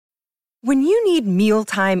When you need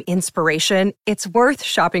mealtime inspiration, it's worth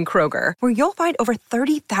shopping Kroger, where you'll find over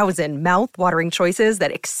 30,000 mouth-watering choices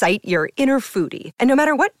that excite your inner foodie. And no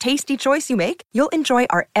matter what tasty choice you make, you'll enjoy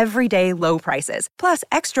our everyday low prices, plus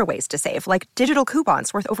extra ways to save, like digital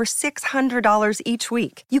coupons worth over $600 each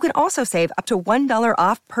week. You can also save up to $1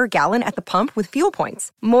 off per gallon at the pump with fuel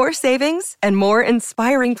points. More savings and more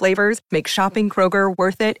inspiring flavors make shopping Kroger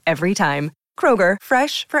worth it every time. Kroger,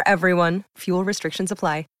 fresh for everyone. Fuel restrictions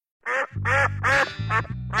apply.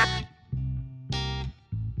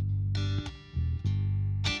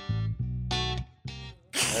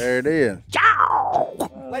 There it is.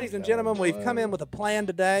 Ladies and gentlemen, we've come in with a plan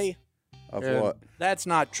today. Of what? That's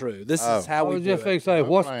not true. This is how I we was do just it. going to say,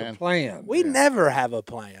 what's the plan? We never have a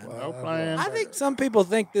plan. No plan. I think some people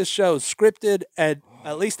think this show's scripted at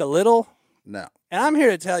least a little. No. And I'm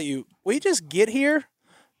here to tell you, we just get here,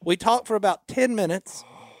 we talk for about 10 minutes,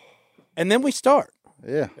 and then we start.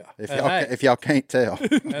 Yeah. If And y'all hey. if y'all can't tell.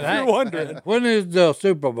 And You're wondering. When is the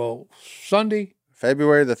Super Bowl? Sunday,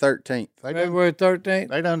 February the 13th. February 13th?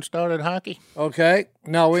 They done started hockey. Okay.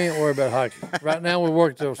 No, we ain't worried about hockey. Right now, we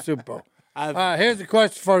work till Super Bowl. All right, here's the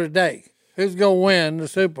question for today. Who's going to win the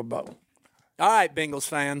Super Bowl? All right, Bengals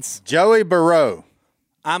fans, Joey Burrow,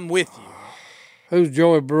 I'm with you. Who's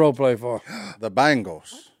Joey Burrow play for? the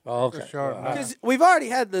Bengals. Oh, okay. Because we've already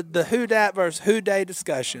had the who dat versus who day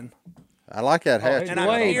discussion. I like that hat. And you I'm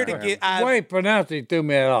got on here to there. get The way he pronounced it threw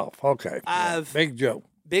me off. Okay. Big Joe.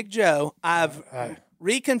 Big Joe. I've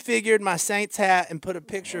reconfigured my Saints hat and put a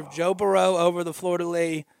picture of Joe Burrow over the Fleur de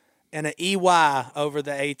Lis and an EY over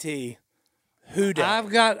the AT. Who day? I've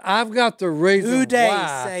got the reason Who day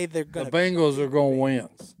why say they're the going to Bengals are going to win.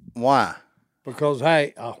 Why? Because,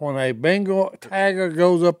 hey, when a Bengal tiger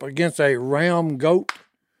goes up against a ram goat,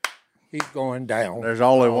 he's going down. There's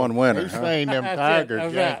only one winner. He's Huh? seen them That's it. tigers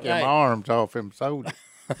That's yank right. them Hey. arms off him soldiers.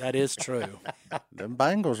 That is true. Them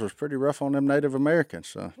Bengals was pretty rough on them Native Americans.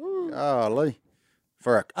 So, golly,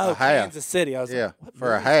 for a Oh, half. Kansas City. I was Yeah, like, what for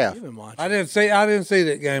a movies have half. you been watching? I didn't see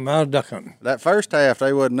that game. I was ducking. That first half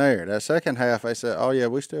they wasn't there. That second half they said, "Oh yeah,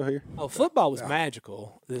 we still here." Oh, football was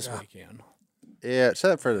magical this weekend. Yeah,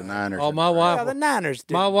 except for the Niners. Oh, my Yeah, the wife. Niners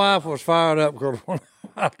did. My wife was fired up because when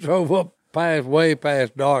I drove up way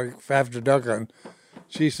past dark after ducking,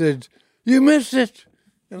 she said, "You missed it,"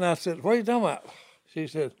 and I said, "What are you talking about?" She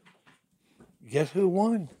said, "Guess who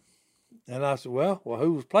won?" And I said, well,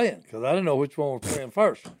 who was playing? Because I didn't know which one was playing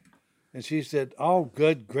first. And she said, oh,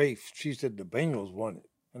 good grief. She said, the Bengals won it.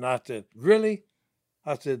 And I said, really?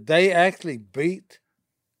 I said, they actually beat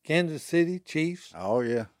Kansas City Chiefs? Oh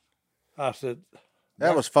yeah, I said,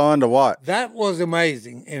 that was fun to watch. that was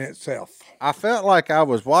amazing in itself. I felt like I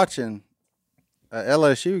was watching a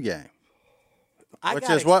LSU game, which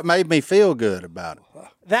is what made me feel good about it.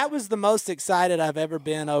 That was the most excited I've ever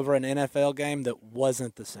been over an NFL game that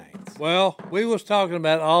wasn't the Saints. Well, we was talking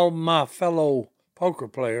about all my fellow poker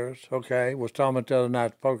players, okay, was talking about the other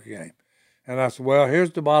night's poker game. And I said, well,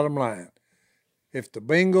 here's the bottom line. If the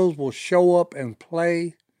Bengals will show up and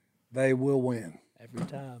play, they will win. Every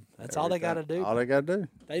time. That's all they got to do. All they got to do.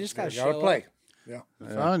 They just got to They got to show play. up. Yeah.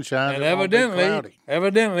 Sunshine. And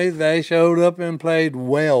evidently, they showed up and played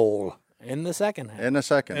well. In the second half. In a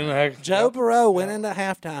second, In the heck, Joe Burrow went into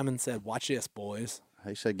halftime and said, watch this, boys.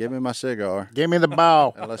 he said, "Give me my cigar Give me the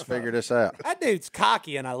ball. and let's figure this out." That dude's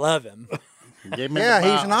cocky, and I love him. Give me Yeah, the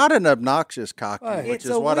ball. he's not an obnoxious cocky, Right. which It's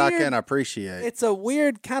is a what I weird- can appreciate. It's a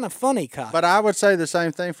weird, kind of funny cocky. But I would say the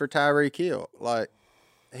same thing for Tyreek Hill. Like,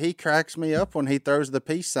 he cracks me up when he throws the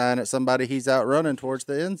peace sign at somebody he's outrunning towards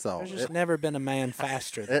the end zone. There's just never been a man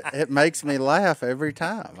faster than It makes me laugh every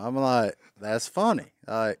time. I'm like, that's funny.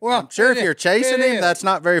 Like, Well, I'm sure it if you're is. chasing It him, is. that's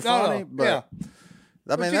not very No, funny. no, But yeah. I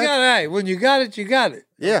But mean, you that, got it. Hey, when you got it, you got it.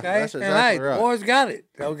 Yeah, okay? that's And exactly hey, right. the boys got it.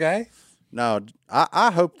 Okay. no,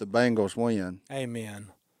 I hope the Bengals win. Amen.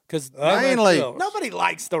 Because Mainly- nobody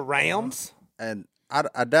likes the Rams. And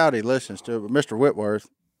I doubt he listens to it, but Mr. Whitworth,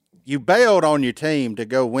 you bailed on your team to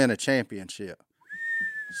go win a championship.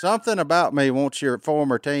 Something about me wants your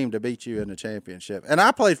former team to beat you in the championship. And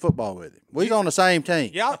I played football with him. We was on the same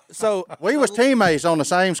team. Yeah. So We was teammates on the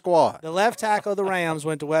same squad. the left tackle of the Rams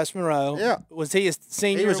went to West Monroe. Yeah. Was he a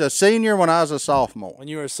senior He was a senior when I was a sophomore. when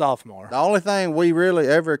you were a sophomore? The only thing we really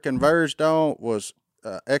ever converged on was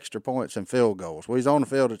extra points and field goals. We was on the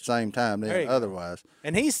field at the same time There then you go. otherwise.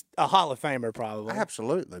 And he's a Hall of Famer, probably.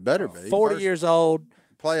 Absolutely. Better be. 40 First, years old,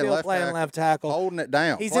 playing still left playing tackle, left tackle. holding it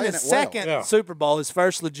down. He's in playing his it well. second Yeah. Super Bowl, his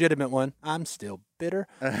first legitimate one. I'm still bitter.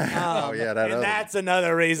 Oh, yeah, that and other that's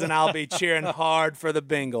another reason I'll be cheering hard for the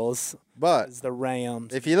Bengals. But Is the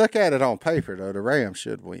Rams. if you look at it on paper, though, the Rams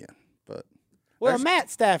should win. But Well, Matt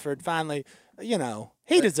Stafford finally. you know,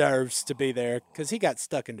 he deserves to be there because he got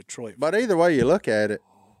stuck in Detroit. But either way you look at it,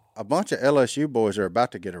 a bunch of LSU boys are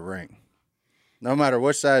about to get a ring, no matter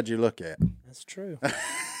which side you look at. That's true.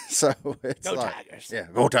 So it's Go like, Tigers. yeah,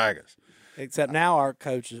 go Tigers. Except now our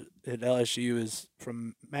coach at LSU is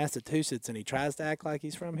from Massachusetts, and he tries to act like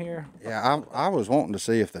he's from here. Yeah, I was wanting to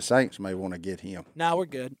see if the Saints may want to get him. No, we're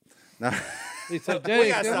good. He said, We Jay,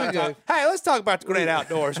 gotta here we stop go. talking. Hey, let's talk about the great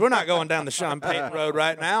outdoors. We're not going down the Sean Payton Road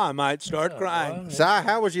right now. I might start crying. Si,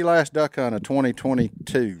 how was your last duck hunt of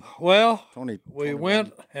 2022? Well, 20, we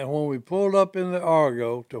went, and when we pulled up in the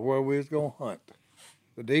Argo to where we was going to hunt,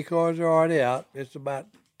 the decoys are already out. It's about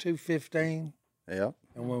 2:15, Yeah.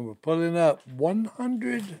 and when we're pulling up,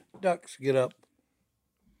 100 ducks get up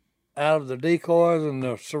out of the decoys and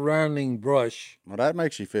the surrounding brush Well, that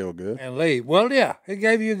makes you feel good. and leave. Well, yeah, it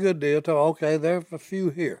gave you a good deal. To okay, there's a few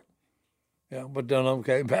here. Yeah, but none of them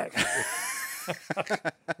came back.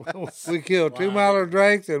 We killed 2 mallard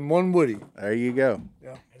drakes and 1 woody. There you go.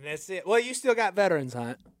 And that's it. Well, you still got veterans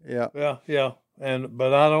hunt. Yeah. Yeah.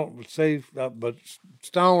 But I don't see. But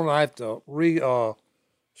Stone, I have to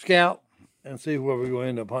scout and see where we're going to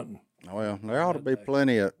end up hunting. Well, there ought to be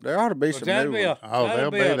plenty of. There ought to be some That'll new be ones. that'll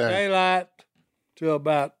they'll be be a there. daylight till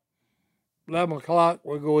about 11 o'clock.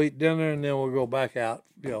 We'll go eat dinner and then we'll go back out.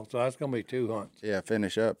 So that's gonna be 2 hunts. Yeah,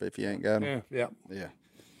 finish up if you ain't got them. Yeah. Yeah.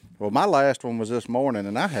 Well, my last one was this morning,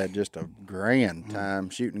 and I had just a grand time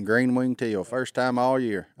shooting green wing teal. First time all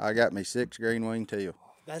year. I got me 6 green wing teal.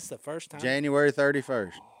 That's the first time. January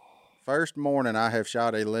 31st. First morning I have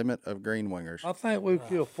shot a limit of green wingers. I think we've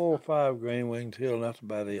killed 4 or 5 green wing teal, and that's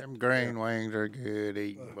about it. Them green wings are good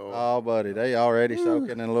eating, boy. Oh, buddy, they already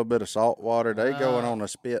soaking in a little bit of salt water. They going on a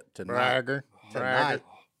spit tonight. Bragger. Tonight.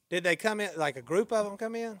 Did they come in, like a group of them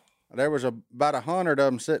come in? There was about 100 of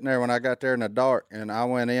them sitting there when I got there in the dark, and I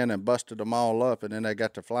went in and busted them all up, and then they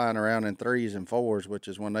got to flying around in 3s and 4s, which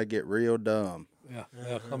is when they get real dumb. Yeah,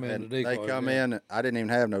 they'll come in And the decoys. they come in. I didn't even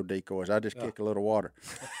have no decoys. I just kick a little water.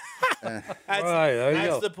 That's, Right, there you that's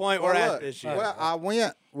go. the point we're Well, at this year. Well, I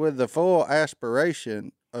went with the full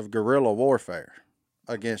aspiration of guerrilla warfare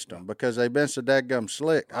against them because they've been so dadgum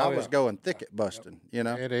slick. I was going thicket busting,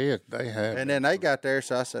 It is. They have. And then they got there,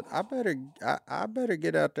 so I said, I better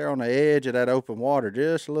get out there on the edge of that open water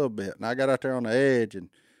just a little bit. And I got out there on the edge, and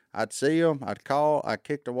I'd see them, I'd call, I'd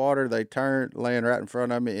kick the water, they turned, laying right in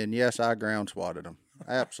front of me, and yes, I ground swatted them.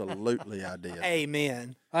 Absolutely, I did.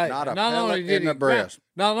 Amen. Hey, Not a not only pellet did in the he breast.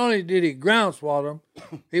 Not only did he ground swat them,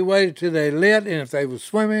 he waited till they lit, and if they was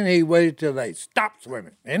swimming, he waited till they stopped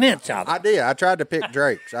swimming, and then shot them. I did. I tried to pick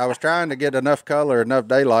drakes. I was trying to get enough color, enough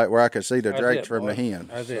daylight where I could see the That's drakes it, from the boy. hen.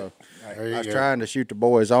 That's So it. There you I was go. trying to shoot the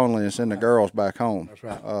boys only and send the girls back home. That's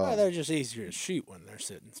right. Well, they're just easier to shoot when they're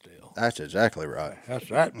sitting still. That's exactly right. That's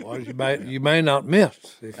right, boys. You may not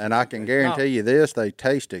miss. And I can guarantee you this, they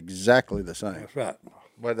taste exactly the same, That's right.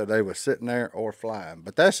 whether they was sitting there or flying.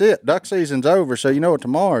 But that's it. Duck season's over, so you know what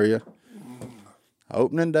tomorrow is?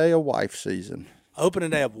 Opening day of wife season. Opening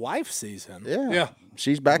day of wife season. Yeah.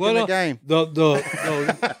 She's back in the game. The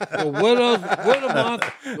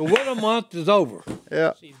widow month is over.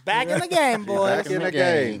 Yeah. She's back in the game, boys. Back in the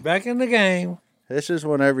game. Back in the game. This is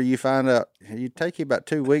whenever you find out. It take you about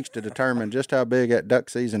 2 weeks to determine just how big that duck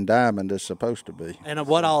season diamond is supposed to be. And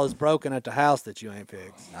what all is broken at the house that you ain't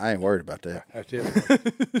fixed? I ain't worried about that. That's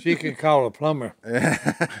it. She can call a plumber.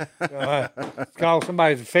 Call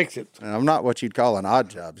somebody to fix it. And I'm not what you'd call an odd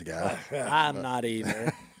jobs guy. I'm not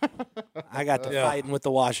either. I got to fighting with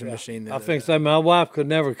the washing machine. the I other think day. so. My wife could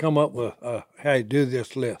never come up with, hey, do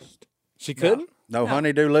this list. She couldn't. No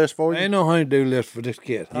honeydew list for you? Ain't no honeydew list for this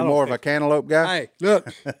kid. I You don't more of a think- cantaloupe guy? Hey,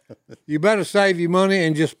 look, you better save your money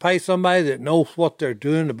and just pay somebody that knows what they're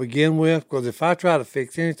doing to begin with. Because if I try to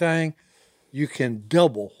fix anything, you can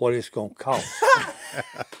double what it's going to cost.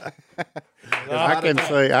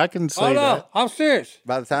 I can see Oh, no, that. I'm serious.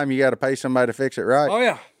 By the time you got to pay somebody to fix it right? Oh,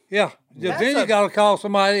 yeah. Then you got to call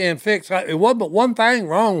somebody and fix it. It wasn't but one thing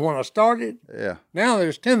wrong when I started. Yeah. Now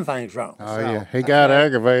there's 10 things wrong. Oh, yeah. He got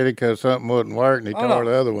aggravated because something wouldn't work, and he no. tore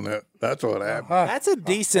the other one up. That's what happened. That's a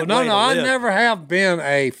decent. No, way to I live. never have been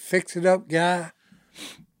a fix-it-up guy.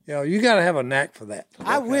 You got to have a knack for that.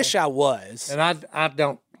 I wish I was. And I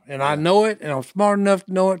don't. And I know it, and I'm smart enough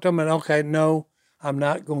to know it. I'm like, okay, no, I'm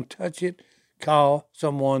not going to touch it. Call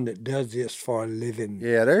someone that does this for a living.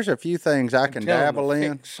 Yeah, there's a few things I can Tell 'em to dabble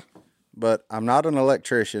in, fix. but I'm not an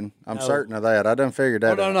electrician. I'm certain of that. I done figured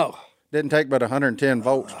that out. No. Didn't take but 110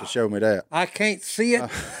 volts to show me that. I can't see it,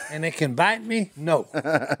 and it can bite me. No.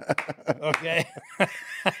 Okay.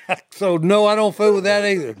 So no, I don't fool with that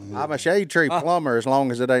either. I'm a shade tree plumber as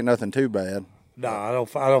long as it ain't nothing too bad. No, I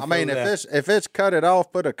don't. I don't. I mean, feel if it's cut it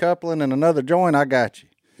off, put a coupling in another joint, I got you.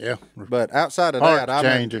 Yeah. But outside of Parts that,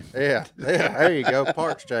 I mean, changer. yeah, there you go,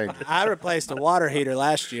 parts changer. I replaced a water heater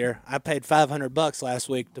last year. I paid $500 last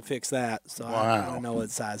week to fix that. So I Wow. don't know what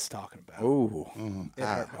size it's talking about. Ooh,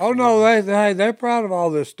 Oh no, they're proud of all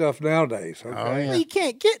this stuff nowadays. Okay? Oh, yeah. Well, you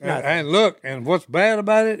can't get nothing. And look, and what's bad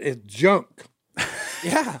about it is junk.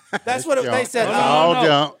 Yeah, that's what they said. It's all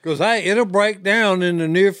junk. Because hey, it'll break down in the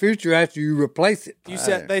near future after you replace it.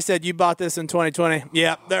 They said you bought this in 2020.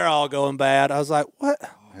 Yeah, they're all going bad. I was like, what?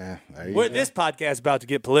 yeah, there you go. This podcast is about to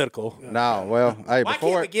get political. No, well, hey, Why can't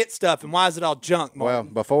before we get stuff, and why is it all junk, well,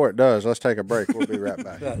 Martin? before it does, let's take a break. We'll be right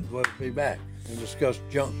back. We'll be back and discuss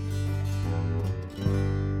junk.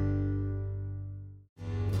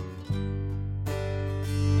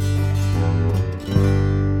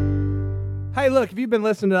 Hey, look, if you've been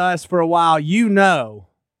listening to us for a while, you know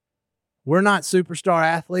we're not superstar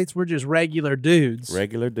athletes. We're just regular dudes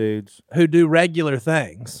Regular dudes. who do regular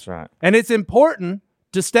things. That's right. And it's important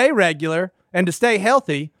to stay regular and to stay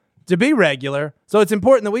healthy, to be regular. So it's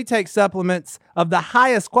important that we take supplements of the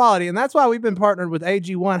highest quality. And that's why we've been partnered with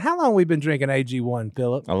AG1. How long have we been drinking AG1,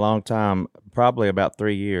 Philip? A long time, probably about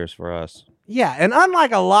 3 years for us. Yeah. And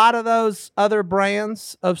unlike a lot of those other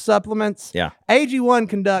brands of supplements, Yeah. AG1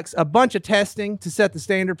 conducts a bunch of testing to set the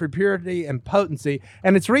standard for purity and potency.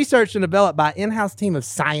 And it's researched and developed by an in-house team of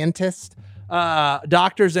scientists,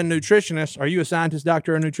 doctors, and nutritionists. Are you a scientist,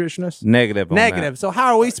 doctor, or nutritionist? Negative on Negative. So how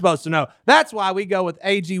are we supposed to know? That's why we go with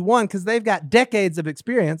AG1, because they've got decades of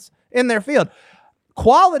experience in their field.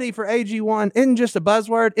 Quality for AG1 isn't just a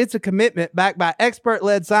buzzword. It's a commitment backed by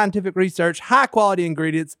expert-led scientific research, high-quality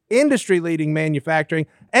ingredients, industry-leading manufacturing,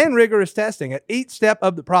 and rigorous testing. At each step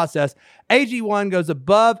of the process, AG1 goes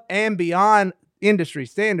above and beyond industry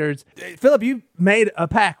standards. Philip, you made a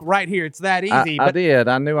pack right here. It's that easy. I did.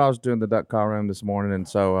 I knew I was doing the duck call room this morning, and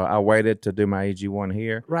so I waited to do my AG1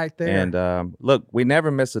 here. Right there. And look, we never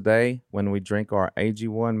miss a day when we drink our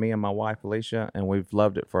AG1, me and my wife, Alicia, and we've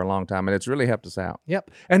loved it for a long time, and it's really helped us out. Yep.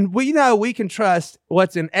 And we know we can trust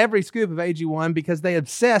what's in every scoop of AG1 because they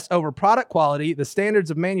obsess over product quality, the standards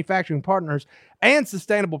of manufacturing partners, and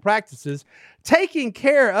sustainable practices. Taking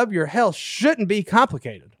care of your health shouldn't be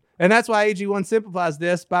complicated. And that's why AG1 simplifies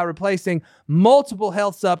this by replacing multiple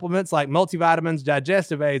health supplements like multivitamins,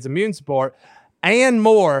 digestive aids, immune support, and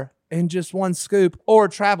more in just one scoop or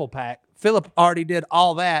travel pack. Philip already did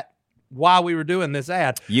all that while we were doing this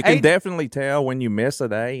ad. You can definitely tell when you miss a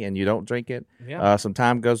day and you don't drink it. Yeah. Some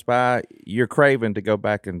time goes by, you're craving to go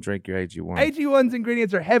back and drink your AG1. AG1's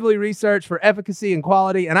ingredients are heavily researched for efficacy and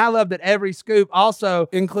quality, and I love that every scoop also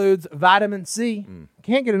includes vitamin C.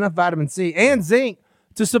 Can't get enough vitamin C and zinc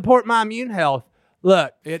to support my immune health.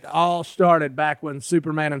 Look, it all started back when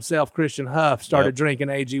Superman himself, Christian Huff, started drinking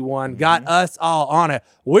AG1, got us all on it.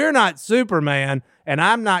 We're not Superman, and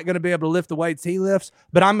I'm not going to be able to lift the weights he lifts,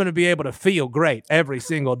 but I'm going to be able to feel great every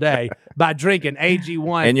single day by drinking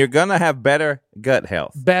AG1. And you're going to have better gut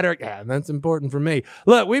health. Better. Yeah, that's important for me.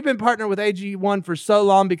 Look, we've been partnered with AG1 for so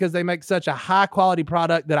long because they make such a high quality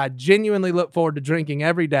product that I genuinely look forward to drinking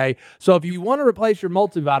every day. So if you want to replace your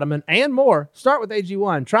multivitamin and more, start with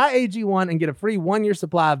AG1. Try AG1 and get a free 1-year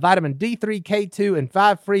supply of vitamin D3, K2, and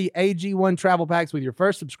 5 free AG1 travel packs with your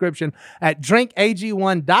first subscription at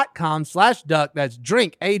drinkag1.com/duck. That's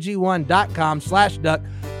drinkag1.com/duck.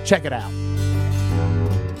 Check it out.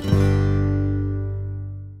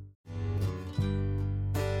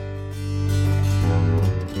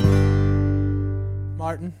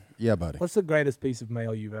 Martin, Yeah, buddy. what's the greatest piece of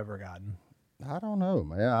mail you've ever gotten? I don't know,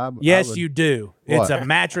 man. Yes, you do. It's What? a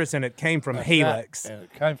mattress and it came from Helix. And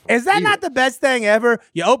it came from Is that not the best thing ever?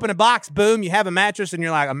 You open a box, boom, you have a mattress, and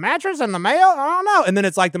you're like, a mattress in the mail? I don't know. And then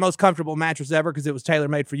it's like the most comfortable mattress ever because it was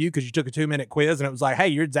tailor-made for you because you took a 2-minute quiz and it was like, hey,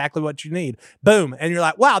 you're exactly what you need. Boom. And you're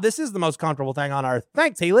like, wow, this is the most comfortable thing on earth.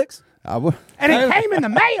 Thanks, Helix. And it came in the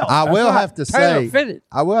mail. I will have to say, Tailor-fitted.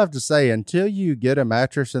 I will have to say, until you get a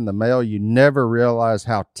mattress in the mail, you never realize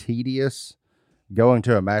how tedious going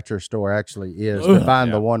to a mattress store actually is to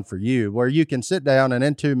find the one for you, where you can sit down and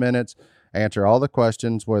in 2 minutes answer all the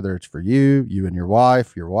questions, whether it's for you and your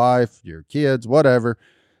wife, your kids, whatever.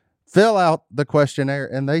 Fill out the questionnaire,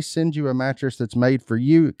 and they send you a mattress that's made for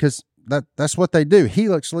you because that's what they do.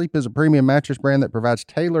 Helix Sleep is a premium mattress brand that provides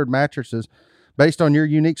tailored mattresses based on your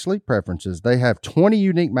unique sleep preferences. They have 20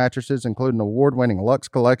 unique mattresses, including award-winning Luxe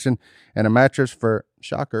Collection and a mattress for,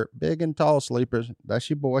 shocker, big and tall sleepers. That's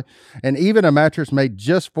your boy. And even a mattress made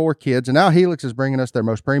just for kids. And now Helix is bringing us their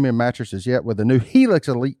most premium mattresses yet with the new Helix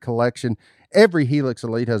Elite Collection. Every Helix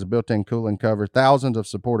Elite has a built-in cooling cover, thousands of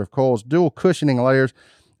supportive coils, dual cushioning layers,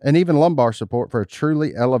 and even lumbar support for a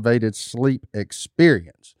truly elevated sleep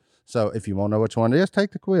experience. So if you want to know which one it is,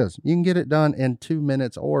 take the quiz. You can get it done in 2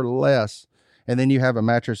 minutes or less. And then you have a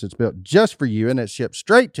mattress that's built just for you, and it's shipped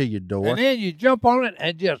straight to your door. And then you jump on it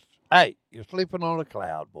and just, hey, you're sleeping on a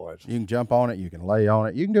cloud, boys. You can jump on it. You can lay on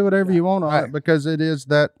it. You can do whatever you want on it because it is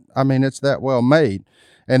that, I mean, it's that well made.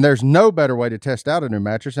 And there's no better way to test out a new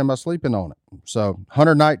mattress than by sleeping on it. So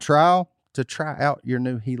 100-night trial to try out your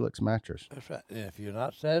new Helix mattress. That's right. And if you're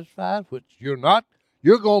not satisfied, which you're not,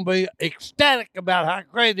 you're going to be ecstatic about how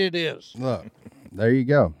great it is. Look, there you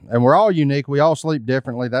go. And we're all unique. We all sleep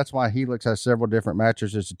differently. That's why Helix has several different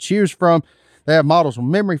mattresses to choose from. They have models with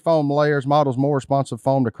memory foam layers, models more responsive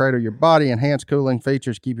foam to cradle your body, enhanced cooling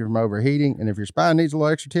features keep you from overheating. And if your spine needs a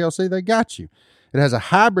little extra TLC, they got you. It has a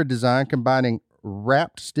hybrid design combining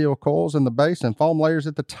wrapped steel coils in the base and foam layers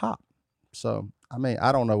at the top. So, I mean,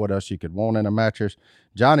 I don't know what else you could want in a mattress.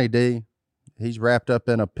 Johnny D, he's wrapped up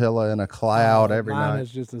in a pillow in a cloud every Mine night.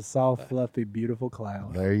 is just a soft, fluffy, beautiful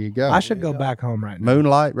cloud. There you go. I should go back home right now.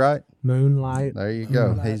 Moonlight, right? Moonlight. There you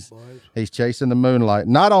go. He's chasing the moonlight.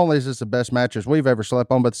 Not only is this the best mattress we've ever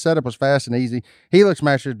slept on, but the setup was fast and easy. Helix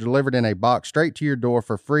mattress delivered in a box straight to your door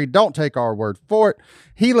for free. Don't take our word for it.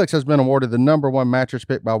 Helix has been awarded the #1 mattress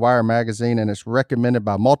pick by Wire Magazine, and it's recommended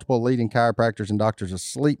by multiple leading chiropractors and doctors of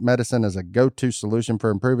sleep medicine as a go-to solution for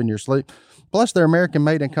improving your sleep. Plus, they're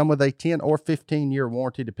American-made and come with a 10 or 15-year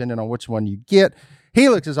warranty, depending on which one you get.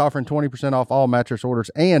 Helix is offering 20% off all mattress orders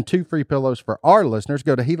and 2 free pillows for our listeners.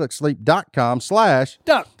 Go to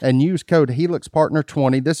helixsleep.com/duck and use code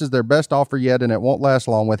HelixPartner20. This is their best offer yet, and it won't last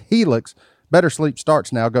long. With Helix, better sleep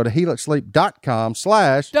starts now. Go to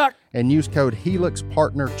helixsleep.com/duck and use code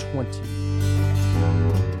HelixPartner20.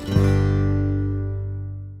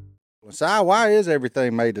 Si, why is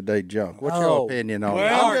everything made today junk? What's your opinion on it?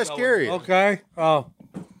 I'm just curious. Okay. I'm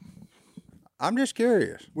just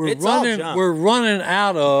curious. We're running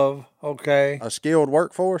out of A skilled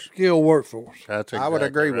workforce? skilled workforce. That's I would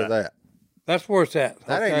agree with that. That's where it's at.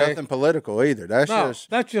 That okay? ain't nothing political either. That's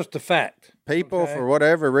That's just a fact. people, okay. for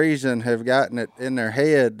whatever reason, have gotten it in their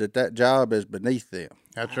head that job is beneath them.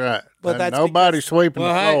 That's right. But And that's nobody's sweeping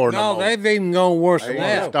Well, the hey, floor no, more. they've even gone worse than you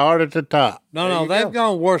that. Start at the top. No, you they've go.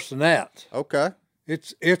 gone worse than that. Okay.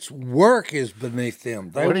 It's work is beneath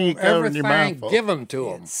them. They What are you want covering your everything mouth for? given to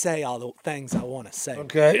them. Say all the things I want to say.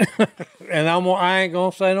 Okay, and I ain't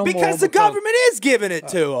gonna say no more Because the government is giving it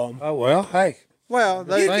to them. Oh well, hey, Well,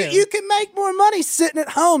 they, You can make more money sitting at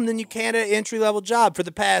home than you can at an entry-level job for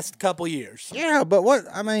the past couple years. yeah, but what,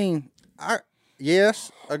 I mean,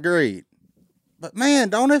 yes, agreed. But man,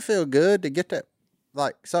 don't it feel good to get that,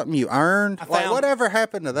 like something you earned? Like, found- whatever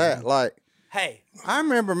happened to that? Like, Hey, I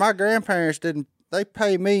remember my grandparents they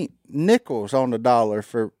pay me nickels on the dollar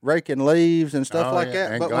for raking leaves and stuff Oh, like yeah,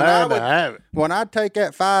 that. and But glad to have it. when I'd take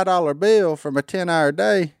that $5 bill from a 10-hour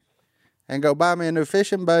day and go buy me a new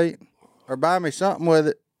fishing bait or buy me something with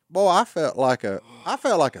it, boy, I felt like a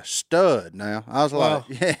stud. Now I was like,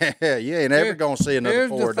 yeah, you ain't ever gonna see another here's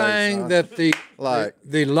 4 the days. thing son. that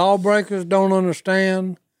the lawbreakers don't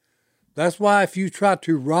understand. That's why if you try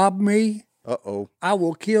to rob me, I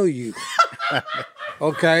will kill you.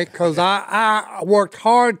 Okay, because I worked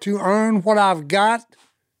hard to earn what I've got,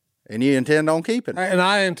 And you intend on keeping it. and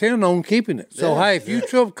I intend on keeping it. So, Yeah, hey, if you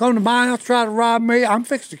come to my house, try to rob me, I'm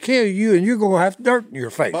fixed to kill you, and you're going to have dirt in your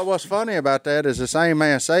face. But what's funny about that is the same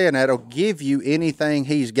man saying that'll give you anything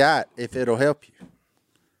he's got if it'll help you.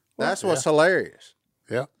 That's what's hilarious.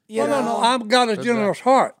 Yeah. No, I've got a generous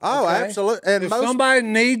heart. Oh, okay? absolutely. And If most somebody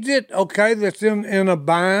needs it, okay, that's in a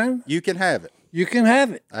bind, you can have it. you can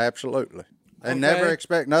have it. Absolutely. And Okay. never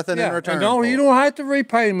expect nothing in return. And you for it. don't have to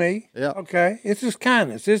repay me. Yeah. Okay. It's just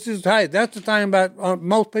kindness. This is hey. That's the thing about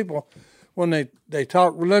most people when they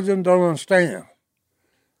talk religion don't understand.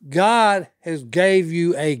 God has gave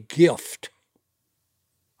you a gift.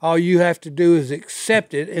 All you have to do is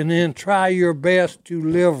accept it and then try your best to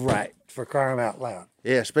live right. For crying out loud.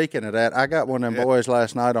 Yeah, speaking of that, I got one of them boys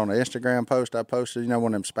last night on an Instagram post I posted, one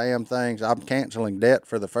of them spam things. I'm canceling debt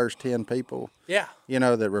for the first 10 people, yeah.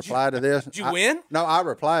 that reply to this. Did you win? No, I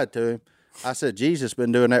replied to him. I said, Jesus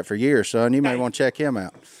been doing that for years, son. You may want to check him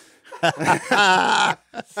out.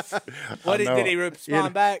 What did he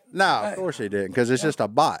respond back? No, of course he didn't, because it's just a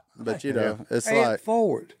bot. But, it's Pay like, it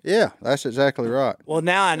forward. yeah, that's exactly right. Well,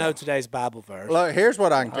 now I know today's Bible verse. Look, here's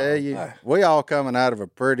what I can tell you. We all coming out of a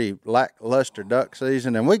pretty lackluster duck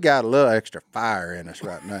season, and we got a little extra fire in us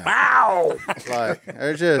right now. Wow! Like,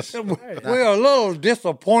 there's just... We're a little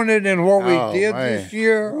disappointed in what we Oh, did man. this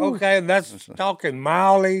year. Okay, that's talking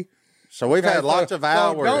mildly. So we've had Okay, lots so- of so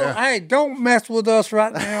hours. Hey, don't mess with us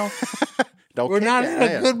right now. Don't We're kick not that in a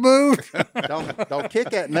nest. good mood. Don't kick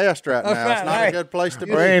that nest right now. That's It's right. not Hey, a good place to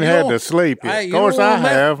be. We ain't had to sleep yet. Hey, Of course, I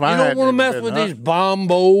have. You I don't hadn't want to even mess been with hunting. these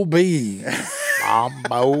bombo bees.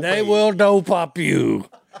 Bombo. They will dope up you.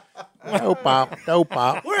 Dope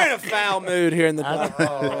pop. We're in a foul mood here in the duck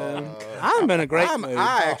room. I'm in a great mood.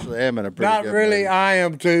 I actually am in a pretty Not good really. mood. I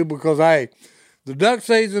am too because hey, the duck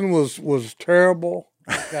season was terrible.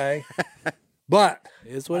 Okay, but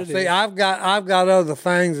It's what it see, is. I've got other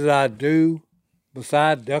things that I do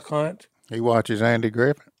besides duck hunt. He watches Andy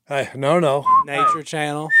Griffin. Hey, no. Nature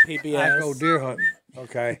Channel, PBS. I go deer hunting.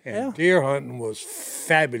 Okay, and deer hunting was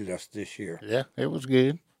fabulous this year. Yeah, it was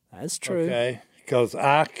good. That's true. Okay, because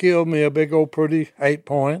I killed me a big old pretty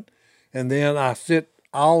 8-point, and then I sit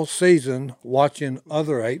all season watching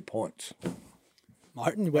other 8-points.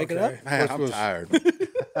 Martin, you waking up? Man, I'm tired.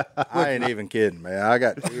 I ain't even kidding, man. I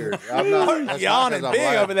got tears. I'm not that's not Yawning 'cause I'm big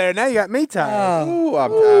laughing. over there. Now you got me tired. Ooh, I'm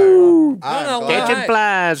tired. I'm no, glad- Catching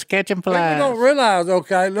flies, catching People don't realize,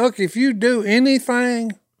 okay, look, if you do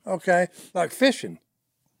anything, okay, like fishing,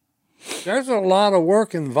 there's a lot of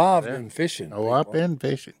work involved in fishing. Oh, I've been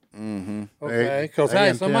fishing. Okay, because They hey,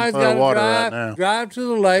 in 10 somebody's foot got to water right drive, now. drive to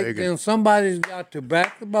the lake, Digging. then somebody's got to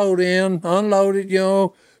back the boat in, unload it,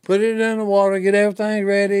 put it in the water, get everything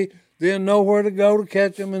ready, then know where to go to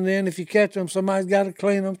catch them, and then if you catch them, somebody's got to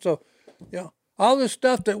clean them. So, all this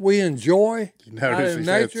stuff that we enjoy out Notice in he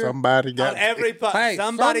said nature. somebody got On every putt, Hey,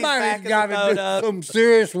 somebody's somebody's backing got the to boat do up. some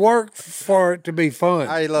serious work for it to be fun.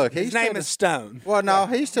 Hey, look, His name is Stone. Well, no,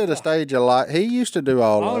 he's to the stage a lot. He used to do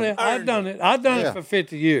all Oh, of yeah, it. I've done it. I've done it for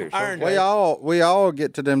 50 years. Earned We it. all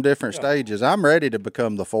get to them different stages. I'm ready to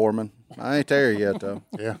become the foreman. I ain't there yet though.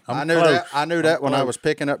 Yeah, I I'm knew close. that. I knew that when I was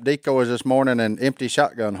picking up decoys this morning and empty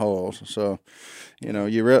shotgun holes. So,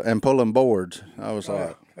 and pulling boards. I was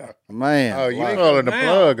like, man. Oh, you wow. pulling the Now-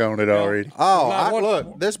 plug on it already. Oh, Like what-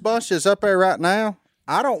 look, this bunch is up there right now.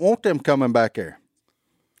 I don't want them coming back there.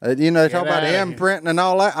 They talk about outta here. imprinting and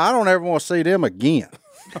all that. I don't ever want to see them again.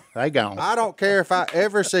 They gone. I don't care if I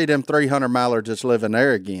ever see them 300 mallards that's living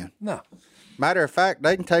there again. No. Matter of fact,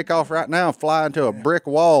 they can take off right now and fly into a brick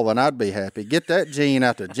wall, and I'd be happy. Get that gene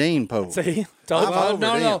out the gene pool. See? Told you. I'm over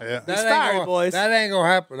No. them. He's fired, boys. That ain't going to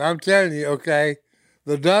happen. I'm telling you, okay?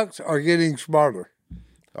 The ducks are getting smarter.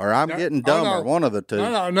 Or I'm getting dumber. no. One of the two.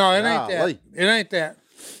 No, it ain't Golly. that. It ain't that.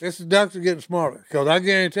 This is ducks are getting smarter. Because I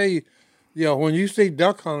guarantee you, when you see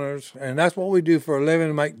duck hunters, and that's what we do for a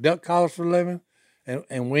living, make duck calls for a living,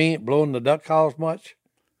 and we ain't blowing the duck calls much,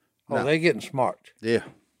 they getting smart. Yeah.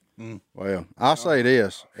 Well, I'll say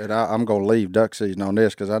this, and I'm going to leave duck season on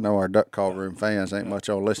this because I know our duck call room fans ain't much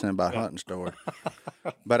on listening about hunting story.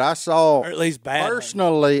 But I saw, Or at least bad.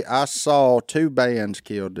 personally, I saw 2 bands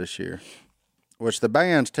killed this year, which the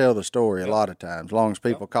bands tell the story a lot of times, as long as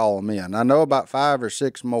people call them in. I know about 5 or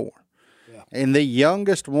 6 more. And the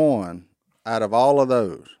youngest one out of all of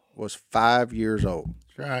those was 5 years old.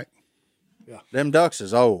 That's right. Them ducks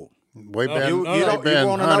is old. We've been, You they've want been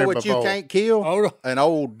to know hunted what before. you can't kill? Oh, no. An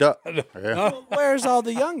old duck. Where's all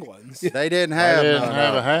the young ones? They didn't They have didn't none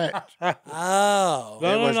have of a hatch. Oh. it.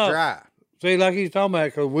 It was dry. See, like he's talking about,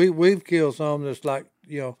 because we've killed some that's like,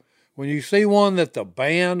 when you see one that the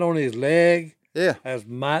band on his leg Yeah, has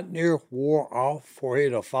might near wore off for it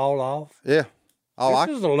to fall off. yeah. Oh,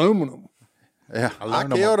 This is aluminum. yeah. I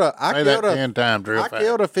Aluminum. killed a. Say that 10 times real I fast.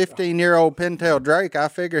 killed a 15-year-old pintail drake. I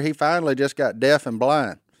figure he finally just got deaf and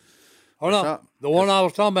blind. Oh, no. something. The one I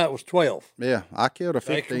was talking about was 12. Yeah, I killed a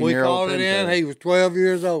We 15-year-old called it in. pintail. He was 12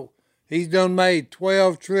 years old. He's done made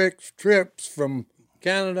 12 trips from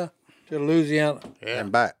Canada to Louisiana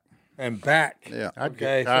And back. and back. Yeah. I'd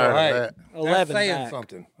Okay, get tired so hey, of that. 11 that's saying back.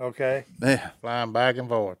 something. Okay. Yeah. Flying back and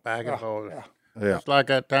forth, back and forth. Yeah. It's like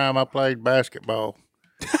that time I played basketball.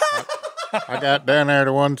 I got down there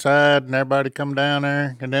to one side, and everybody come down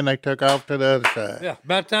there, and then they took off to the other side. Yeah.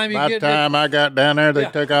 By the time you By the get time I got down there, they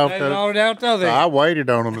took off they to. all down to So I waited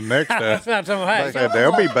on them the next That's time. not something. Hey, They said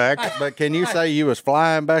they'll be back. But can you say you was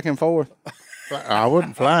flying back and forth? I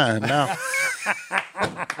wasn't flying. No,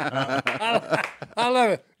 I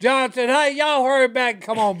love it. John said, "Hey, y'all hurry back.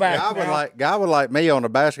 Come on back." Guy would like me on the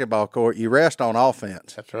basketball court. You rest on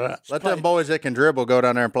offense. that's right. Let them boys that can dribble go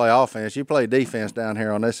down there and play offense. You play defense down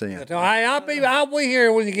here on this end. So, hey, I'll be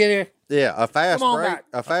here when you get here. Yeah, a fast Come on break. back.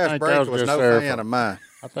 A fast think break that was was just no there fan for- of mine.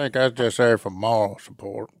 I think I was just there for moral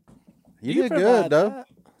support. You did good though.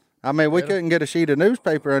 I mean, we couldn't get a sheet of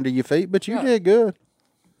newspaper under your feet, but you did good.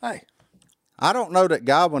 Hey, I don't know that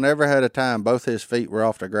Godwin ever had a time both his feet were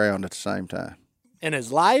off the ground at the same time. In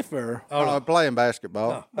his life, or Playing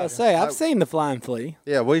basketball. I've seen the flying flea.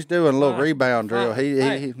 Yeah, we was doing a little rebound drill.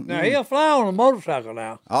 He Now he'll fly on a motorcycle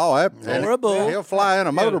now. Or a bull. He'll fly in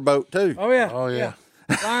a motorboat too. Oh yeah. Oh, yeah.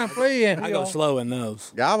 Flying flea. And I go slow in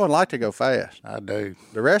those. Yeah, I would like to go fast. I do.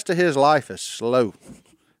 The rest of his life is slow.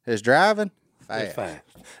 His driving, It's fast. fast.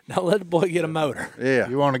 Don't let the boy get a motor. Yeah.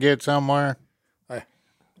 You want to get somewhere?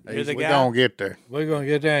 You're the We're guy. going to get there. We're gonna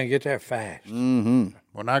get there and get there fast. Mm-hmm.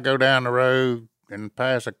 When I go down the road and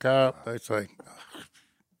pass a cop, they say,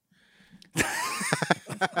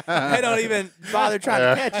 They don't even bother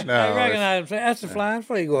trying to catch you. no, I recognize him. Say, that's the flying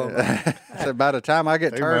flea going by. So by the time I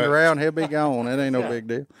get turned much. around, he'll be gone. It ain't no big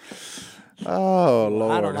deal. Oh, don't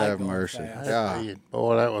Lord, like have going mercy. fast. God.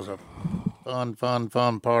 boy, that was a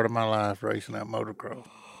fun part of my life, racing that motocross.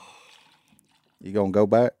 You going to go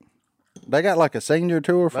back? They got like a senior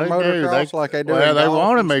tour for motocross like they do. Well, in they golf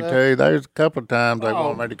wanted and me stuff? to. There's a couple of times they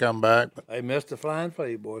wanted me to come back, but They missed the flying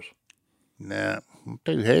flea, boys. nah, I'm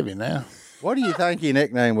too heavy now. What do you think your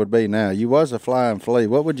nickname would be now? You was a flying flea.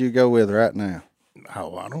 What would you go with right now?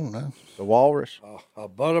 Oh, I don't know. The walrus? A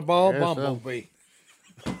butterball Yes, bumblebee.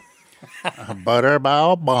 A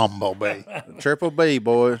butterball bumblebee. Triple B,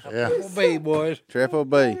 boys. Yeah. Bee, boys. Triple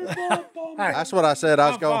B. That's what I said I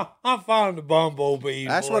was going. I'm fond of bumblebees.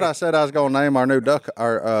 That's boys. what I said I was going to name our new duck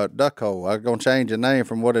hole. I was going to change the name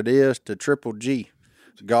from what it is to Triple G.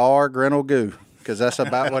 It's Gar Grinnell Goo. Because that's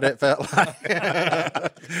about what it felt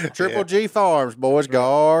like. Triple G Farms, boys.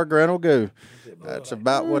 Gar Grinnell Goo. That's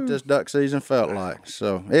about what this duck season felt like.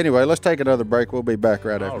 So, anyway, let's take another break. We'll be back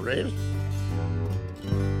right after. Already?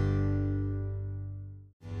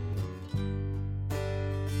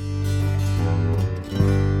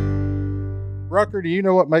 Rucker, do you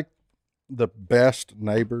know what make the best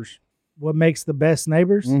neighbors? What makes the best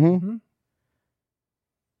neighbors? Mm-hmm.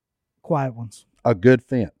 Quiet ones. A good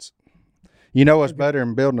fence. You know what's better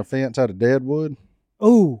than building a fence out of dead wood?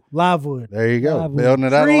 Ooh, live wood. There you go. Live wood. Building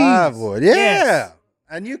it out of Trees. live wood. Yeah. Yes.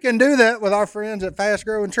 And you can do that with our friends at Fast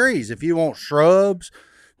Growing Trees. If you want shrubs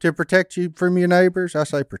to protect you from your neighbors, I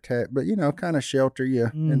say protect, but kind of shelter you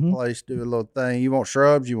in place, do a little thing. You want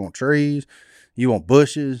shrubs, you want trees, you want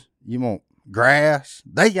bushes, you want grass.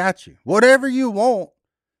 They got you. Whatever you want,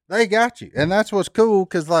 they got you. And that's what's cool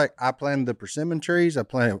because, like, I planted the persimmon trees. I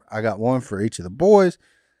got one for each of the boys.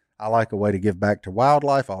 I like a way to give back to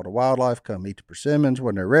wildlife. All the wildlife come eat the persimmons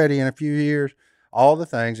when they're ready in a few years. All the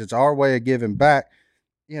things. It's our way of giving back,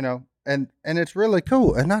 and it's really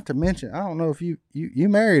cool. And not to mention, I don't know if you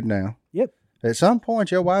married now. Yep. At some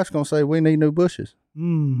point, your wife's going to say, we need new bushes.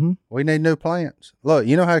 Mm-hmm. We need new plants. Look,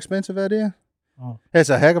 you know how expensive that is? Oh.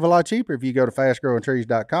 It's a heck of a lot cheaper if you go to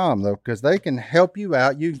fastgrowingtrees.com, though, because they can help you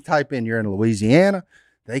out. You can type in you're in Louisiana.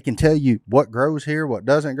 They can tell you what grows here, what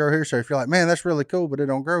doesn't grow here. So if you're like, man, that's really cool, but it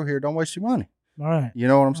don't grow here, don't waste your money. All right. You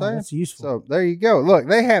know what I'm saying? That's useful. So there you go. Look,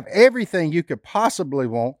 they have everything you could possibly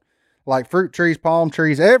want, like fruit trees, palm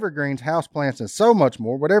trees, evergreens, houseplants, and so much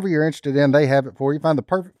more. Whatever you're interested in, they have it for you. Find the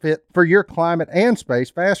perfect fit for your climate and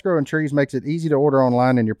space. Fast Growing Trees makes it easy to order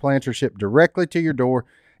online, and your plants are shipped directly to your door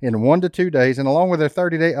in 1 to 2 days. And along with their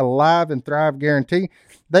 30-day Alive and Thrive guarantee,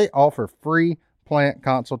 they offer free plant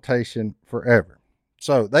consultation forever.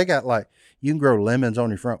 So they got you can grow lemons on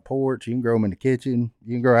your front porch. You can grow them in the kitchen.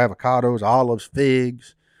 You can grow avocados, olives,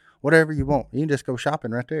 figs, whatever you want. You can just go shopping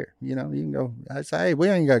right there. You can go, I say, hey, we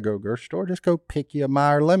ain't got to go to the grocery store. Just go pick you a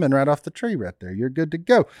Meyer lemon right off the tree right there. You're good to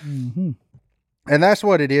go. Mm-hmm. And that's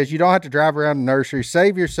what it is. You don't have to drive around the nursery.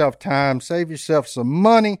 Save yourself time. Save yourself some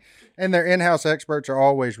money. And their in-house experts are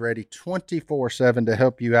always ready 24/7 to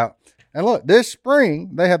help you out. And look, this spring,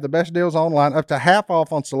 they have the best deals online, up to half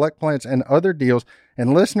off on select plants and other deals.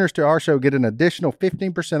 And listeners to our show get an additional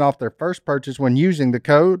 15% off their first purchase when using the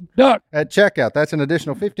code Duck. at checkout. That's an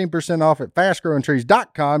additional 15% off at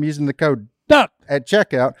fastgrowingtrees.com using the code Duck. at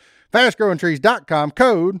checkout. Fastgrowingtrees.com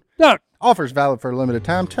code Duck. offers valid for a limited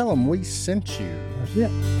time. Tell them we sent you. That's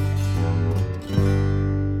it.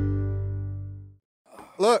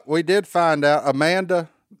 Look, we did find out. Amanda,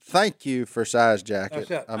 thank you for size jacket.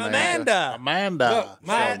 That's it. Amanda. Amanda. Look,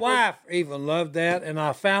 my wife even loved that, and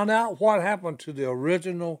I found out what happened to the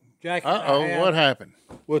original jacket. I Uh-oh, had what happened?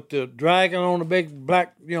 with the dragon on the big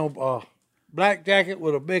black, black jacket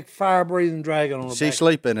with a big fire-breathing dragon on the She back.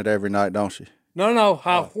 sleep in it every night, don't she? No,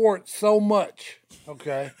 I wore it so much.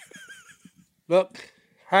 Okay. Look,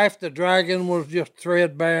 half the dragon was just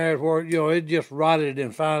threadbare, where it just rotted,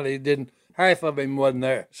 and finally it didn't. Half of him wasn't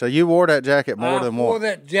there. So you wore that jacket more I than wore once.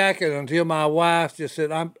 that jacket until my wife just said,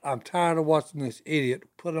 "I'm tired of watching this idiot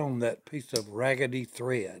put on that piece of raggedy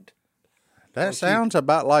thread." That sounds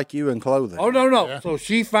about like you in clothing. Oh no! So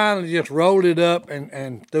she finally just rolled it up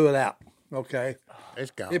and threw it out. Okay,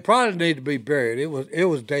 It's gone. it probably needed to be buried. It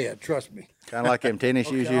was dead. Trust me. Kind of like them tennis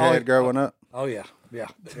shoes you Oh, had growing up. Oh yeah, yeah.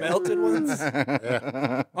 Melted ones.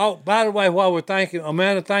 Oh, by the way, while we're thanking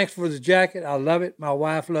Amanda, thanks for the jacket. I love it. My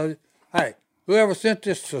wife loves it. Hey, whoever sent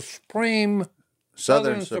this to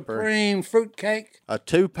Southern Supreme. Supreme fruit cake, A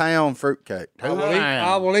 2-pound fruitcake.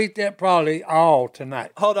 I will eat that probably all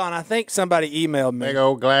tonight. Hold on, I think somebody emailed me. Big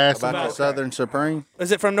old glass About the of Southern Supreme.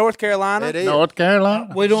 Is it from North Carolina? It is. North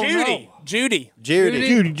Carolina. We don't Judy. know. Judy.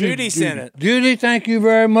 Judy. Sent it. Judy, thank you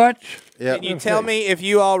very much. Yep. Can you tell me if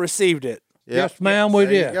you all received it? Yep. Yes, ma'am, we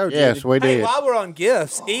There you did. go, Yes, Judy. we Hey, did. while we're on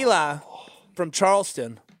gifts, Eli from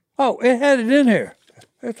Charleston. Oh, it had it in here.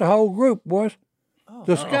 It's a whole group, boys.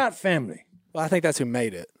 The Scott family. Well, I think that's who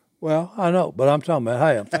made it. Well, I know, but I'm talking about,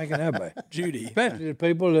 hey, I'm thanking everybody. Judy, Especially the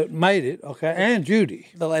people that made it, okay, and Judy.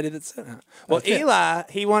 the lady that sent it. Well, That's it. Eli,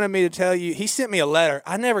 he wanted me to tell you. He sent me a letter.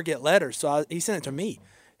 I never get letters, so he sent it to me.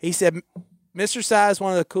 He said, "Mr. Sy is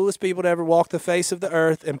one of the coolest people to ever walk the face of the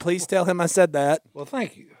earth, and please tell him I said that." Well,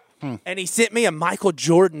 thank you. And he sent me a Michael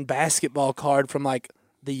Jordan basketball card from like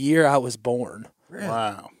the year I was born,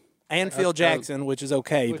 Wow. and Phil Jackson, which is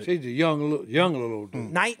okay. Which But he's a young little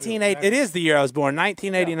dude. 1980. It is the year I was born.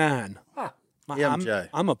 1989. MJ.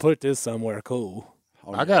 I'm gonna put this somewhere cool.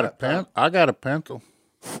 I got a pen. I got a pencil.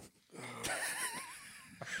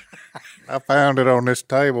 I found it on this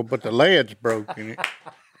table, but the lead's broken.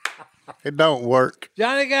 It don't work.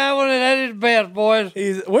 Johnny got one at his best, boys.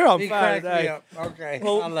 We're on He fire cracked me today. up. Okay,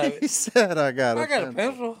 Well, I love He it. said I got I a got a pencil.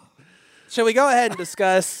 pencil. Shall we go ahead and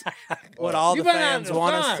discuss what all You the been out in fans the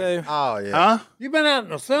want us sun. to? Oh, yeah. Huh? You been out in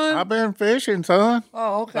the sun? I've been fishing, son.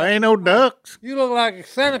 Oh, There okay. ain't no ducks. You look like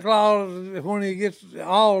Santa Claus when he gets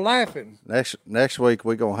all laughing. Next week,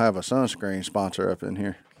 we're going to have a sunscreen sponsor up in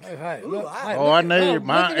here. Hey, look. Hey, Oh, I look at- need look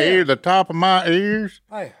my at ear, this. the top of my ears.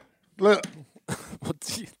 Hey, Look,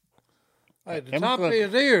 hey, the top of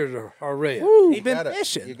his ears are red. He been You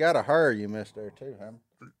fishing. got a hair you missed there, too, huh?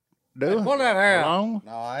 do Pull that hair out. Long?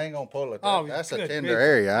 No, I ain't going to pull it. Oh, That's a good tender grief.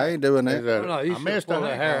 area. I ain't doing Is that. that- No, you I should missed pull that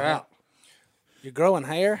that hair out. You're growing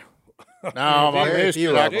hair. No, I Very missed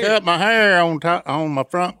few it. I of 'em. cut my hair on my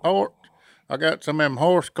front porch. I got some of them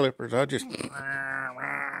horse clippers. I just,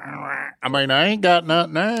 I mean, I ain't got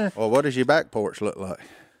nothing there. Well, what does your back porch look like?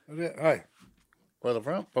 Hey. Well, the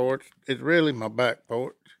front porch is really my back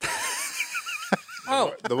porch.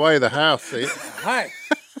 Oh, The way the house sits. hey.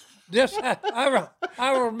 Just that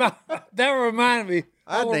reminded me.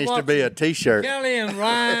 That was needs to be a watching T-shirt. Kelly and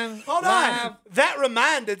Ryan. Hold live. on. That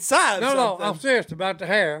reminded Si of No, something. I'm serious about the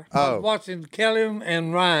hair. I Oh. was watching Kelly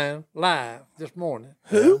and Ryan live this morning.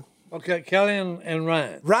 Who? Okay, Kelly and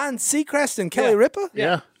Ryan. Ryan Seacrest and Kelly Yeah. Ripa?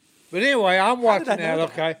 Yeah. But anyway, I'm watching I that, know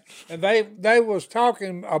okay? And they was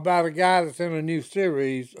talking about a guy that's in a new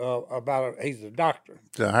series he's a doctor.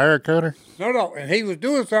 The hair cutter. No, and he was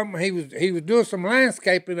doing something. He was doing some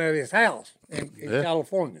landscaping at his house in Yeah.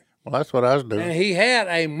 California, Well, that's what I was and doing. he had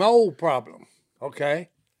a mole problem. Okay,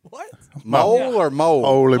 What? Mole or mole?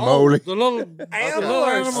 Holy moly. the little Animal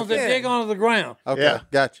or animals that skin? dig onto the ground. Okay, Yeah.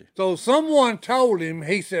 got you. So someone told him.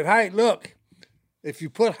 He said, "Hey, look, if you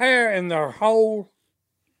put hair in their hole,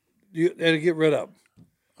 it'll get rid of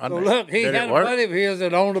them." So look, he Did had it a work? buddy of his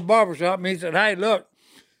that owned a barbershop, and he said, "Hey, look,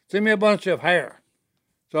 send me a bunch of hair."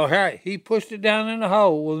 So hey, he pushed it down in the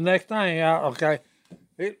hole. Well, the next thing out, okay,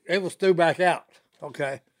 it was threw back out.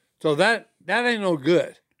 Okay, so that ain't no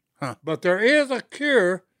good. Huh. But there is a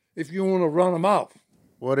cure if you want to run them off.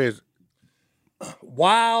 What is it?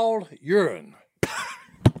 Wild urine.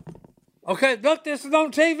 Okay, look, this is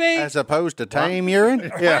on TV. As opposed to tame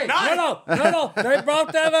urine? Hey, no. They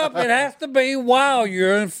brought that up. It has to be wild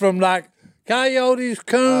urine from like coyotes,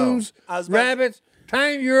 coons, I was about- rabbits.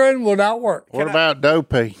 Tame urine will not work. What about doe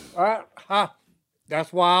pee? All right,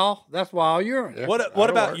 that's wild. That's wild urine. What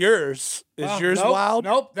about yours? Is yours nope, wild?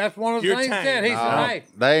 Nope, that's one of the You're things tame. that he No, said. Hey,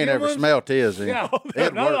 they ain't ever humans- smelt his. Yeah,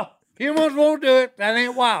 It no, worked. humans won't do it. That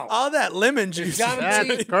ain't wild. All that lemon juice. gotta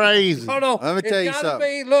That's crazy. No. Let me tell you it's gotta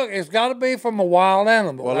something. Be, look, it's got to be from a wild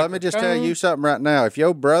animal. Well, like let me a just tell coon. you something right now. If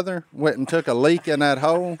your brother went and took a leak in that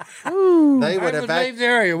hole, they would They would leave the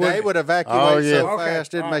area, wouldn't They they? would evacuate Oh, yeah. so Okay,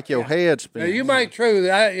 fast it'd all make right, your yeah. head spin. Now, you may true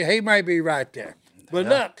that he may be right there, but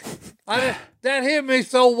look, that hit me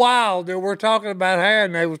so wild that we're talking about hair,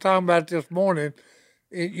 and they were talking about it this morning.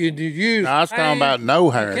 You use. No, I was talking tame- about no You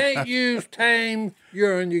hair. can't use tame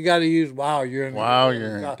urine. You got to use wild urine. Wild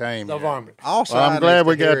urine, tame The urine. varmint. Also, Well, I'm glad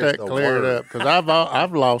we got that cleared up because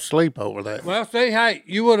I've lost sleep over that. Well, see, hey,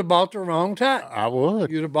 you would have bought the wrong type. I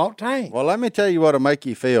would. You'd have bought tame. Well, let me tell you what'll make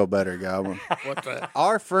you feel better, Goblin. What's that?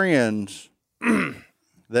 Our friends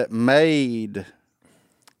that made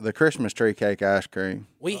the Christmas tree cake ice cream.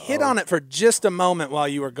 We hit on it for just a moment while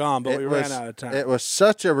you were gone, but we ran out of time. It was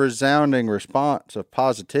such a resounding response of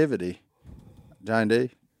positivity, John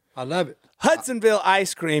D. I love it. Hudsonville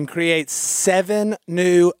Ice Cream creates 7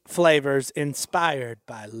 new flavors inspired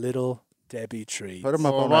by Little Debbie treats. Put them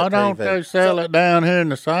up Well, on why that don't TV. they sell it down here in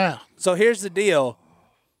the South? So here's the deal.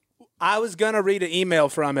 I was going to read an email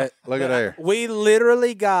from it. Look at there. We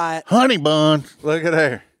literally got Honey buns, Look at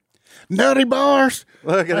there. nutty bars.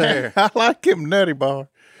 Look at there. I like them nutty bars.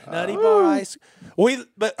 Nutty Bar Ice.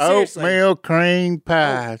 But seriously, Oatmeal cream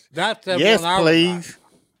pies. That's the Yes, one I would please. like.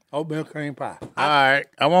 Oatmeal cream pie. All right.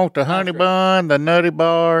 I want the honey bun, the nutty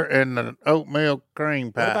bar, and the oatmeal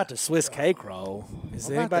cream pie. what about the Swiss cake roll? Is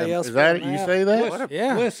anybody them? else? Is that it? feeling You see that?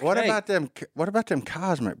 Yeah. Swiss What cake. about them? What about them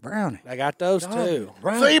cosmic brownie? I got those too.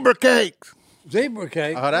 Brown Zebra cakes. zebra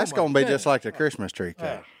cake? Oh, that's my gonna be goodness. just like the Christmas tree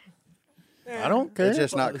cake. I don't care. It's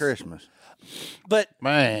just not Christmas. But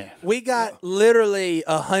Man. we got literally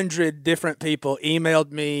 100 different people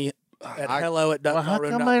emailed me at hello at how come they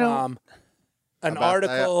duckcallroom.com an About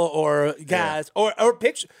article or guys or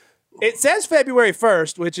picture. It says February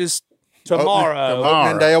 1st, which is tomorrow.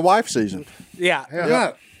 Opening day of wife season. Yeah.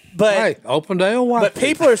 Yeah. But Hey, open day or what? but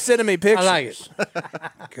people are sending me I pictures. like it.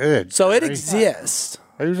 Good. So it exists.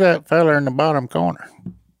 Who's that fella in the bottom corner?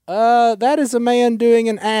 That is a man doing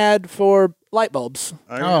an ad for light bulbs.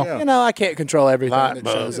 Oh. You know, I can't control everything Light that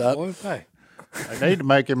bulbs. shows up. Boys, hey. They need to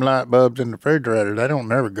make him light bulbs in the refrigerator. They don't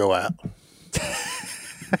never go out.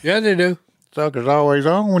 Yeah, they do. Sucker's always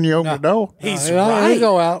on when you open the door. He's They right.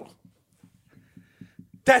 go out.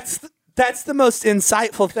 That's the most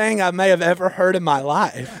insightful thing I may have ever heard in my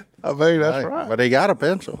life. I mean, that's Hey, right. But he got a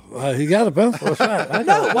pencil He got a pencil. That's right. I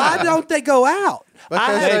know. No, why don't they go out?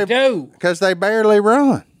 They do. because they barely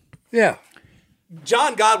run. Yeah.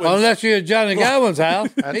 John Godwin. Unless you're at Johnny Godwin's house.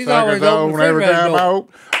 He's Sucker's always open on every time door.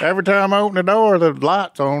 every time I open the door, the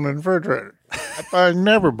light's on in the refrigerator. That thing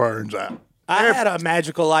never burns out. I had a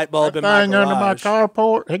magical light bulb in That my thing under my garage.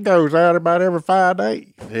 carport, it goes out about every 5 days.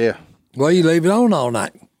 Yeah. Well, you leave it on all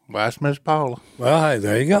night. Well, that's Miss Paula. Well, hey,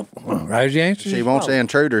 there you go. There's your answer. She wants the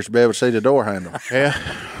intruders to be able to see the door handle. Yeah.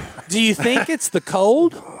 Do you think it's the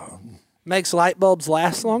cold makes light bulbs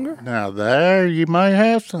last longer? Now there you may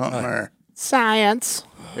have something there. Science.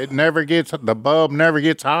 The bulb never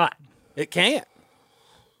gets hot. It can't.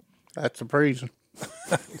 That's the reason.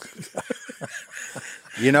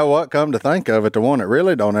 You know what? Come to think of it, the one that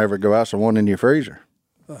really don't ever go out's the one in your freezer.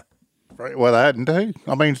 Well, that and too.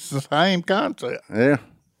 I mean, it's the same concept. Yeah.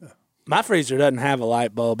 My freezer doesn't have a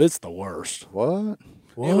light bulb. It's the worst. What?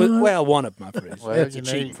 Well, one of my freezers. Well, it's a you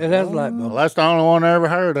cheap. It has a light bulb. Well, that's the only one I ever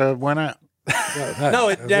heard of went out. No,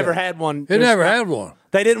 it never had one. It never had one.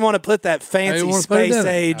 They didn't want to put that fancy didn't want to put it space in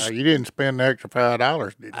it. age. You didn't spend the extra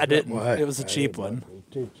 $5, did you? I didn't. Well, hey, It was a cheap one.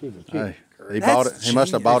 Hey, he bought it. He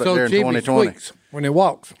must have bought it So during cheap it 2020. squeaks when he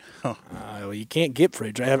walks. Well, you can't get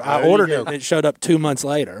fridge. I ordered it and it showed up 2 months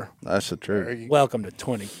later. That's the truth. Welcome to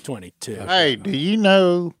 2022. Hey, do you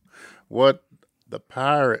know what the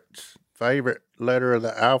pirate's favorite letter of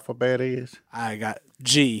the alphabet is? I got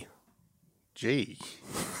G. G.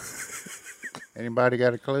 Anybody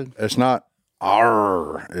got a clue? It's not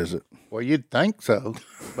R, is it? Well, you'd think so,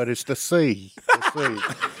 but it's the C. The C.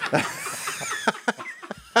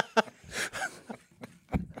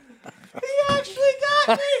 He actually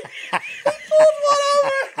got me. He pulled one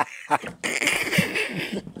over.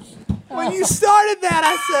 When you started that,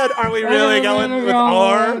 I said, "Are we really going with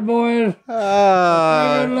R?" Boys,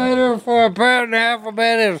 later for a parrot in the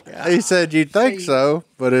alphabet is He said you'd think so,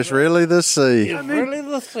 but it's really the C. really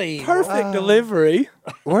the C. Perfect delivery.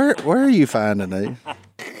 Where are you finding these?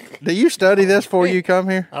 Do you study this before you come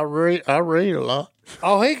here? I read a lot.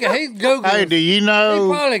 Oh, he Googles. Hey, do you He know?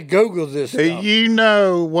 probably Googles this Do stuff. you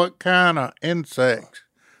know what kind of insects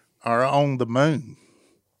are on the moon?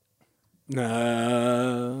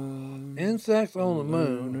 No. Insects on the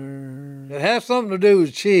moon. It has something to do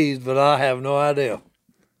with cheese, but I have no idea.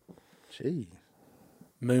 Gee.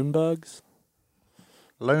 Moon bugs.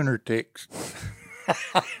 Lunar ticks.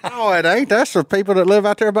 No, it ain't. That's the people that live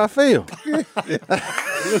out there by Phil.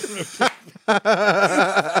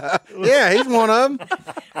 Yeah, he's one of them.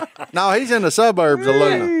 No, he's in the suburbs of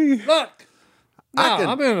Luna. Look. No,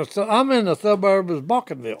 I'm in the suburbs of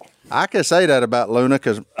Balkanville. I can say that about Luna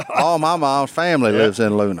because all my mom's family lives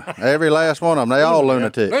in Luna. Every last one of them, they all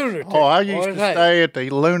lunatics. Lunatic. Oh, I used to Boys, hey. stay at the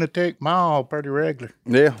Lunatic Mall pretty regular.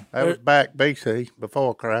 Yeah. That was back BC,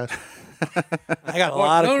 before Christ. I got a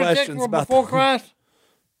lot of Lunatic questions were about before Christ.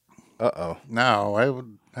 Uh-oh.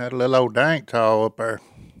 No, had a little old dance hall up there.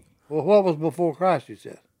 Well, what was before Christ? You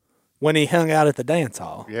said. when he hung out at the dance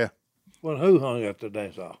hall. Yeah. When who hung up the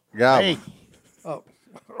dance off? Goblin. Oh,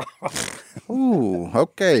 Ooh,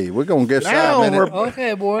 okay. We're gonna get Now Si a minute.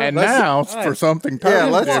 okay, boy. And now it's for something Yeah,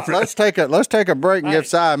 totally different. let's take a break and give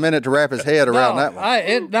Si a minute to wrap his head around that one. I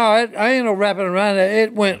ain't no wrapping around it.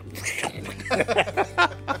 It went.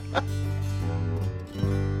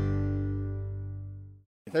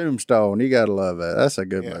 Tombstone, you gotta love that. That's a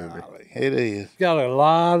good movie. It is. Got a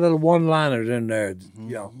lot of little one-liners in there.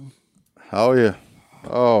 You know, Oh yeah.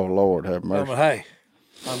 Oh Lord, have mercy. but hey,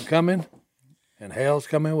 I'm coming, and hell's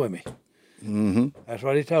coming with me. Mm-hmm. That's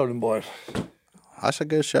what he told them boys. That's a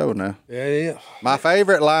good show now. Yeah, it is. My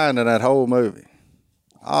favorite line in that whole movie.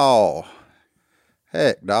 Oh,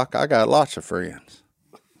 heck, Doc, I got lots of friends.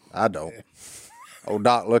 I don't. Old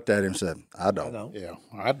Doc looked at him and said, I don't. Yeah,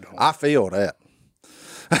 I don't. I feel that.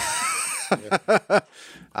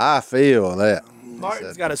 I feel that.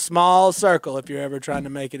 Martin's got a small circle if you're ever trying to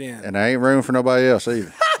make it in. And there ain't room for nobody else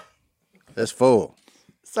either. It's full.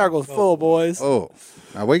 Circle's full, boys. Oh.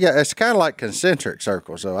 Now it's kind of like concentric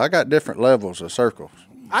circles, so I got different levels of circles,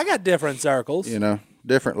 I got different circles. you know,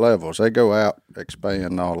 different levels. They go out, expand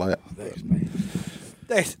and all that.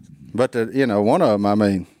 But one of them, I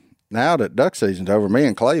mean, now that duck season's over, me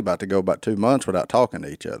and Clay about to go about 2 months without talking to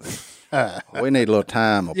each other. We need a little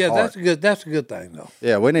time apart. Yeah, that's a good thing though.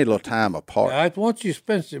 Yeah, we need a little time apart. Once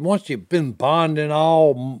you've been bonding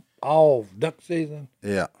all duck season,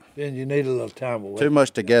 Yeah. then you need a little time away. Too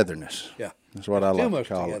much togetherness. Yeah, That's what I too like much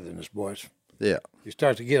to call togetherness, boys. it. Yeah. You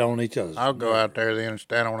start to get on each other's. I'll go out there then and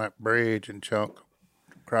stand on that bridge and chunk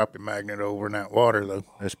crappie magnet over in that water though.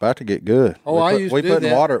 It's about to get good. Oh, I used to do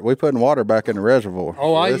that. We putting water back in the reservoir.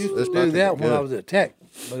 Oh, I This- used this to about do that get when I good. was at Tech,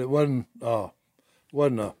 but it wasn't a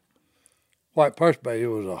white purse bait. It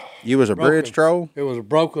was a You was a bridge troll? It was a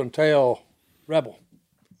broken tail rebel.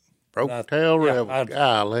 Broke tail yeah, rebel. I'd-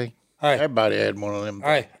 Golly. Hey. Everybody had one of them.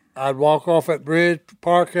 Hey, I'd walk off that bridge,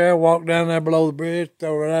 park there, walk down there below the bridge,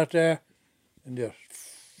 throw it out there, and just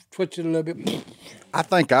twitch it a little bit. I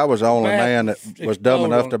think I was the only Bam. man that was dumb Explode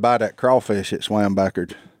enough on to it. buy that crawfish that swam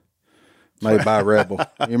backwards, made by Rebel.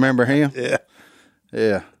 You remember him? Yeah.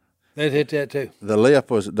 Yeah. They'd hit that too.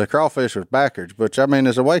 The crawfish was backwards, which I mean,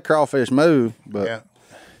 there's a way crawfish move, but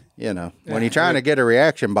Yeah. when you're trying to get a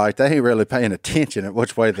reaction bite, they ain't really paying attention at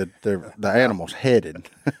which way the animal's headed.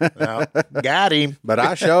 No, got him. But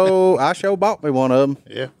I show bought me one of them.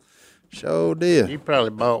 Yeah. Sure did. You probably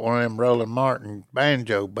bought one of them Roland Martin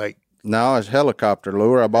banjo bait. No, it's helicopter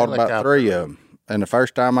lure. I bought about Helicopter 3 of them. And the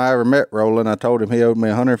first time I ever met Roland, I told him he owed me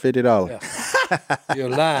 $150. You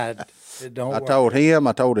lied. It don't I work. told him,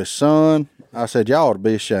 I told his son, I said, y'all ought to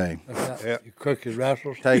be ashamed. You crooked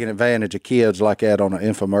rascals. Taking advantage of kids like that on an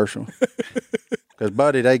infomercial. Because,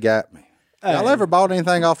 buddy, they got me. Y'all ever bought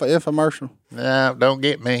anything off an infomercial? No, don't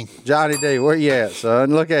get me. Johnny D, where you at,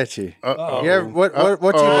 son? Look at you. Uh-oh. You ever, what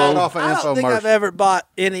you bought off an I don't think I've infomercial? ever bought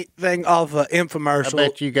anything off an I infomercial.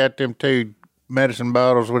 bet you got them 2 medicine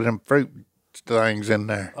bottles with them fruit things in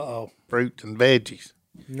there. Uh-oh. Fruits and veggies.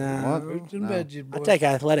 No. Fruits and veggies, I boy. take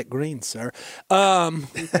athletic greens, sir. You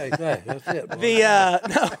take that. That's it,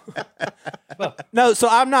 boy. No, so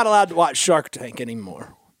I'm not allowed to watch Shark Tank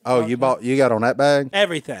anymore. Oh, you got on that bag?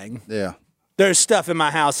 Everything. Yeah. There's stuff in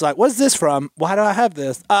my house like, what's this from? Why do I have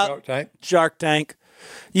this? Shark Tank. Shark Tank.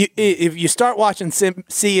 If you start watching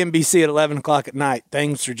CNBC at 11 o'clock at night,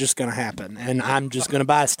 things are just going to happen, and I'm just going to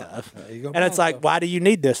buy stuff. And it's like, why do you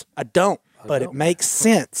need this? I don't. But it makes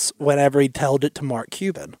sense whenever he told it to Mark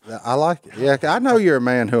Cuban. I like it. Yeah, I know you're a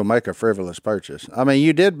man who'll make a frivolous purchase. I mean,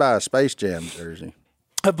 you did buy a Space Jam jersey.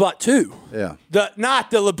 I bought 2. Yeah. Not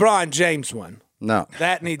the LeBron James one. No.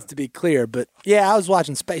 That needs to be clear. But yeah, I was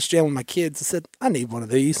watching Space Jam with my kids. I said, I need one of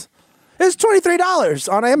these. It was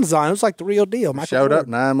 $23 on Amazon. It was like the real deal. Michael Showed up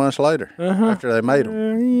Jordan. 9 months later after they made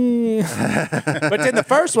them. But then the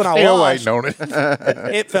first one I Still watched, waiting on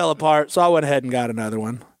it. it fell apart. So I went ahead and got another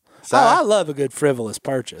one. I love a good frivolous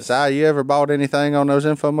purchase. Si, you ever bought anything on those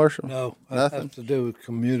infomercials? No, that Nothing? has to do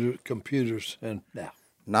with computers and now.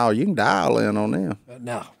 No, you can dial in on them.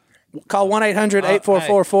 Now. Call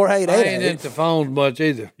 1-800-844-4888. I ain't into phones much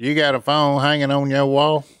either. You got a phone hanging on your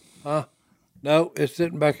wall? No, it's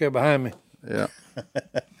sitting back there behind me. Yeah.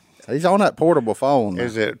 He's on that portable phone.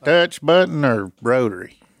 Is it touch button or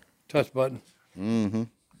rotary? Touch button. Mm-hmm.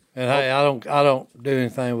 And hey, I don't do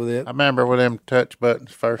anything with it. I remember when them touch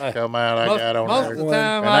buttons first come out, I got on most there. of the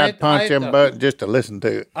time and I I'd hit- punch I hit them the- buttons just to listen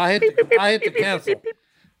to it. I hit the cancel.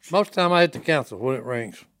 Most of the time I hit the cancel when it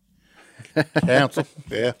rings. Cancel.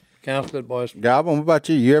 Yeah. Cancel it, boys. Goblin, what about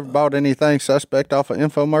you? You ever bought anything suspect off an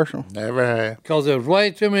infomercial? Never have. Because there was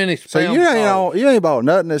way too many spam So you ain't bought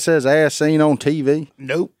nothing that says "as seen on TV."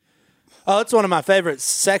 Nope. Oh, it's one of my favorite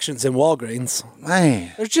sections in Walgreens.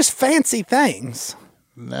 Man, There's just fancy things.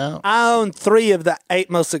 No. I own 3 of the 8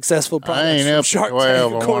 most successful products ain't from up to Shark 12 Tank,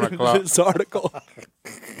 at 1 according to o'clock. this article.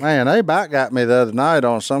 man, they about got me the other night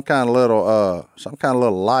on some kind of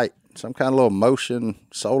little light, some kind of little motion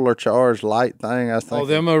solar charged light thing. I think. Oh,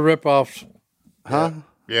 them are rip-offs. Huh?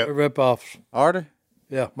 Yep. They're rip-offs. Are they?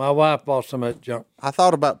 Yeah, my wife bought some of that junk. I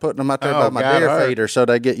thought about putting them out there Oh, by my God, deer hurt. feeder so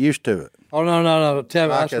they get used to it. Oh, no. Tell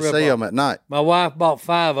me, I that's a can see rip-off. them at night. My wife bought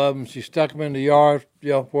 5 of them. She stuck them in the yard,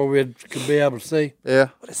 where we could be able to see. Yeah.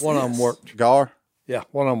 One of them worked. Gar. Yeah,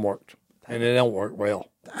 one of them worked. And it don't work well.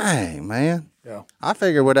 Dang, man. Yeah. I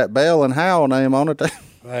figured with that Bell and Howell name on it, they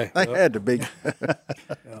Hey, had to be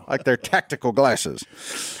like their tactical glasses.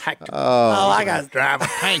 I got Drive a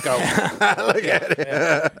tank over.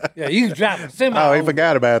 yeah, you can drive a semi. Oh, he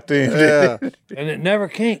forgot about them. Yeah. And it never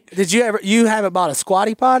kinked. Did you haven't bought a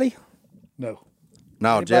squatty potty? No.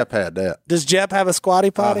 No, Jep had that. Does Jep have a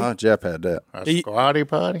squatty potty? Jep had that. A squatty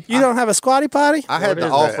potty? You don't have a squatty potty? I had the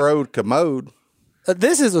is that? off-road commode.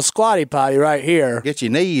 This is a squatty potty right here Get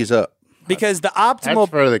your knees up. because the That's optimal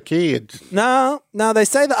for the kids. no, they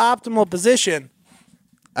say the optimal position.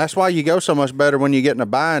 That's why you go so much better when you get in a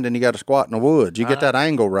bind and you got to squat in the woods. You get that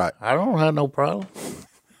angle right. I don't have no problem.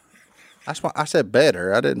 That's why I said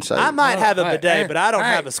better. I didn't say. I might have a Hey, bidet, but I don't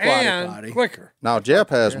have a hey, squatty and potty. quicker. No, Jep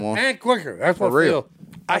has one. And quicker. That's what real. Phil.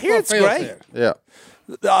 I that's hear what it's Phil great. said. Yeah.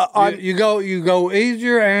 You go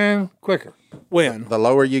easier and quicker When? The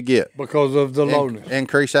lower you get, because of the lowness.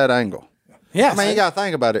 increase that angle. Yeah. I mean, you got to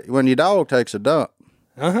think about it. When your dog takes a dump,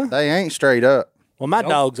 they ain't straight up. well, my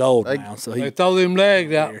dog's old now, so They he. throw them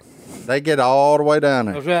legs out. They get all the way down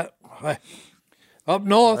there. That's right. Hey, up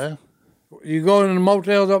north, you go in the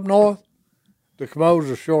motels up north, the commodes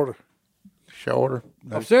are shorter. Shorter.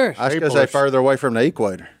 I'm serious. I was going to say further away from the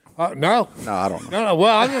equator. No. No, I don't know. No.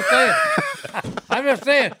 Well, I'm just saying. I'm just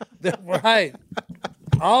saying. Hey,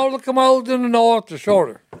 all the commodes in the north are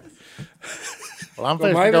shorter. Well, I'm So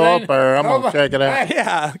fixing to maybe go they- up there. I'm going to Hey, check it out.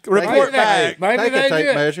 Yeah. Maybe Report they- back. Maybe Take they a tape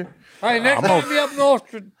do it. measure. Hey, next time you be up north,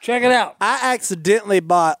 check it out. I accidentally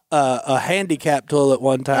bought a handicap toilet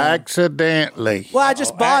one time. Accidentally. Well, I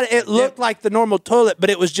just bought it. It looked like the normal toilet, but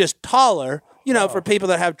it was just taller. You know, for people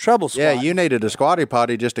that have trouble Yeah, squatting. you needed a squatty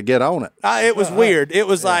potty just to get on it. It was weird. It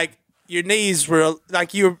was like your knees were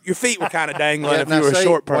like your feet were kind of dangling if now you were a see,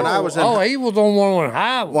 short when person. I was in Oh, he was on one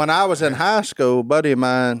high one. when I was in high school, a buddy of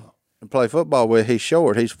mine I play football with, he's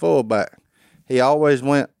short, he's fullback. He always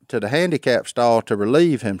went to the handicap stall to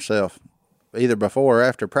relieve himself, either before or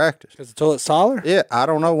after practice. Because the toilet's taller. Yeah, I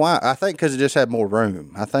don't know why. I think because it just had more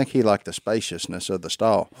room. I think he liked the spaciousness of the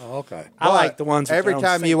stall. Oh, okay. I like the ones with Every their own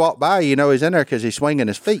time feet. you walk by, you know he's in there because he's swinging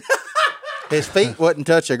his feet. His feet wouldn't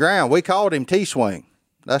touch the ground. We called him T-swing.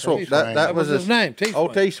 That's what T-swing. that was his name, T-swing.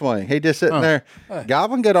 Old T-swing. He just sitting there.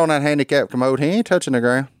 Goblin get on that handicap commode. He ain't touching the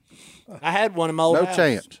ground. I had one in my old No house.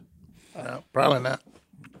 chance. No, probably not.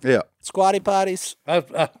 Yeah. Squatty potties,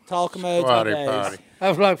 That's tall commodes, Squatty bidets. potty.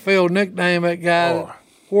 that's like Phil nicknamed that guy that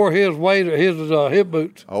wore his hip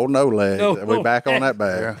boots. Oh, no legs. No. We back on that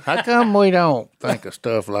bag. Yeah. How come we don't think of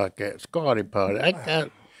stuff like that? Squatty potty. I got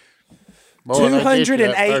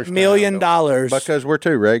 $208 million. Because we're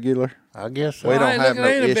too regular. I guess so. We don't Hey, have look, no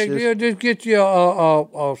it ain't a big issues. deal. Just get you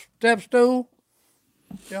a step stool.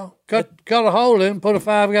 Cut a hole in, put a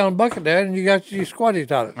 5-gallon bucket there, and you got your squatty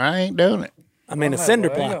toilet. I ain't doing it. I mean, a Okay, cinder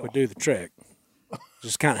well, there you block go. would do the trick.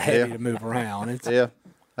 Just kind of heavy to move around. It's, Yeah.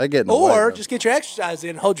 They get in the way, or though. just get your exercise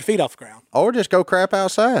in and hold your feet off the ground. Or just go crap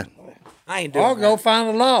outside. I ain't doing Or go that. find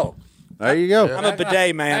a log. There you go. I'm a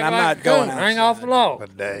bidet man. Act I'm like not a going coon. out. Hang off the log. A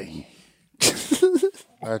day.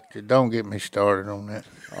 Don't get me started on that.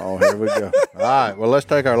 Oh, here we go. All right. Well, let's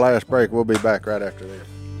take our last break. We'll be back right after this.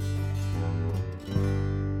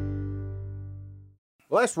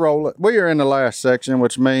 Let's roll it. We are in the last section,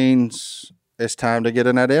 which means it's time to get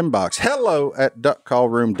in that inbox.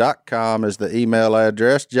 hello@duckcallroom.com is the email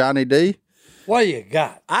address. Johnny D. What you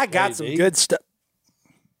got? I got some good stuff.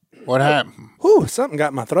 What happened? Whew, something got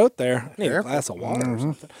in my throat there. I need Careful. a glass of water or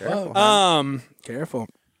something. Careful. Careful.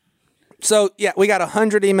 So, yeah, we got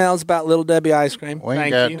 100 emails about Little Debbie ice cream. We ain't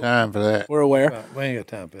Thank got you. time for that. We're aware. We ain't got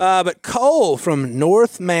time for that. But Cole from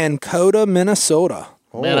North Mancota, Minnesota.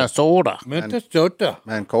 Minnesota. Minnesota.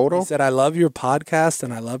 Mankato. He said, I love your podcast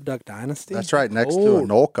and I love Duck Dynasty. That's right next to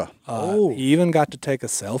Anoka. He even got to take a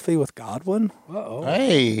selfie with Godwin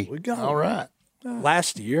Hey. We got all right.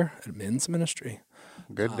 last year at men's ministry.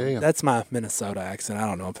 Good deal. That's my Minnesota accent. I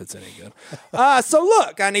don't know if it's any good. So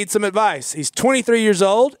look, I need some advice. He's 23 years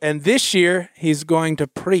old, and this year he's going to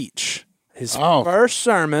preach his Oh. first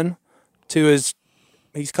sermon to his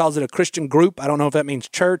He calls it a Christian group. I don't know if that means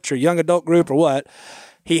church or young adult group or what.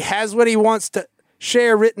 He has what he wants to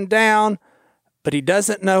share written down, but he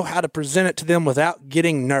doesn't know how to present it to them without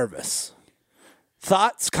getting nervous.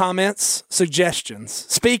 Thoughts, comments, suggestions.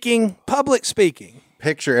 Speaking, public speaking.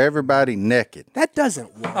 Picture everybody naked. That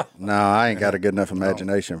doesn't work. No, I ain't got a good enough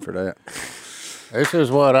imagination for that. This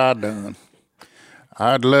is what I done.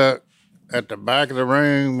 I'd look at the back of the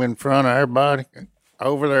room in front of everybody,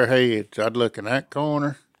 over their heads. I'd look in that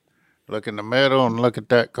corner, look in the middle, and look at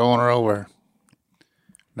that corner over.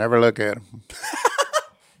 Never look at them.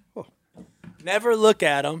 Never look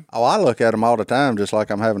at them. Oh, I look at them all the time, just like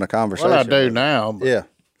I'm having a conversation. Well, I do with now. them. But Yeah.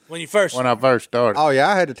 When I first started. Oh, yeah,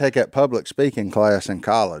 I had to take that public speaking class in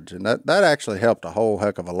college, and that actually helped a whole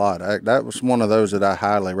heck of a lot. That was one of those that I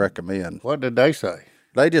highly recommend. What did they say?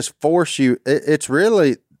 They just force you. It's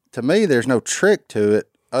really, to me, there's no trick to it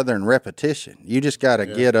other than repetition. You just got to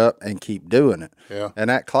get up and keep doing it. Yeah. And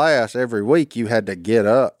that class, every week, you had to get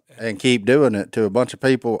up and keep doing it to a bunch of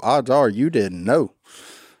people. Odds are you didn't know,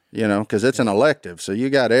 because it's an elective. So you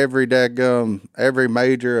got every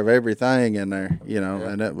major of everything in there,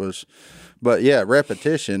 and it was. But yeah,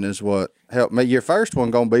 repetition is what helped me. Your first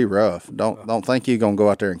one gonna be rough. Don't think you're gonna go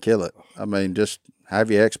out there and kill it. I mean, just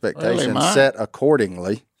have your expectations set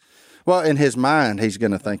accordingly. Well, in his mind, he's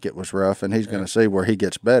going to think it was rough, and he's going to see where he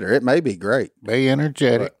gets better. It may be great. Be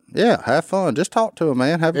energetic. But, yeah, have fun. Just talk to him,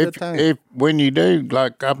 man. Have a good time. When you do,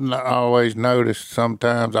 like I've always noticed,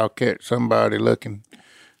 sometimes I'll catch somebody looking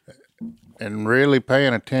and really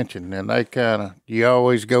paying attention, and you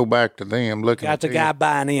always go back to them looking. Got the guy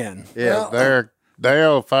buying in. Yeah,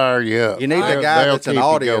 they'll fire you up. You need the guy that's an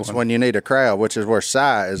audience when you need a crowd, which is where Si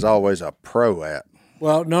is always a pro at.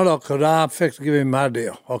 Well, no, because I'm fixed to give him my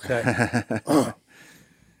deal, okay?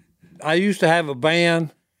 I used to have a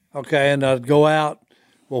band, okay, and I'd go out.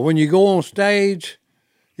 Well, when you go on stage,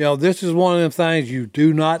 this is one of them things you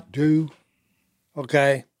do not do,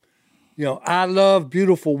 okay? I love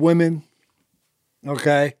beautiful women,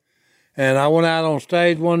 okay? And I went out on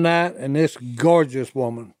stage one night, and this gorgeous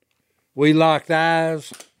woman, we locked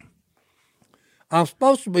eyes. I'm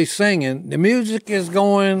supposed to be singing. The music is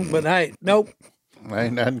going, but hey, nope.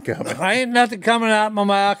 Ain't nothing coming. Ain't nothing coming out my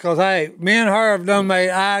mouth because, hey, me and her have done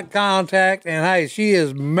made eye contact, and, hey, she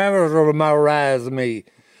is memorized me.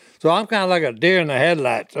 So I'm kind of like a deer in the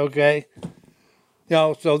headlights, okay?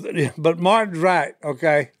 But Martin's right,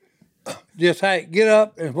 okay? Just, hey, get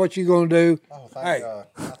up, and what you going to do? Oh, thank God.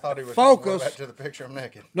 I thought he was focus. back to the picture of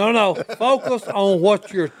naked. No, focus on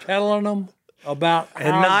what you're telling them about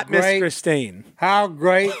and not Miss Christine. How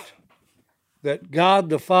great that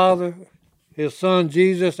God the Father, His Son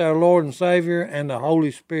Jesus, our Lord and Savior, and the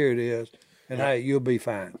Holy Spirit is. And hey, you'll be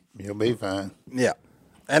fine. You'll be fine. Yeah.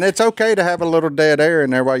 And it's okay to have a little dead air in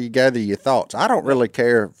there while you gather your thoughts. I don't really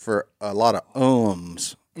care for a lot of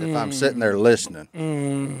ums if I'm sitting there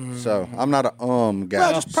listening. So I'm not a guy.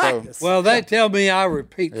 Well, just practice. Well, they tell me I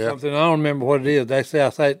repeat something. I don't remember what it is. They say I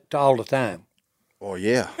say it all the time. Oh,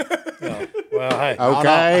 yeah. Well, hey.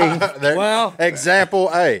 Okay. Well, example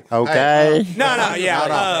A. Okay. No,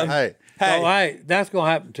 yeah. Hey. So, hey, that's going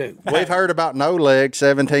to happen too. We've heard about no leg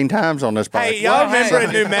 17 times on this podcast. Hey, y'all remember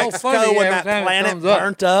in New Mexico funny when every that time it planet comes up.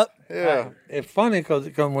 burnt up? Yeah. It's funny because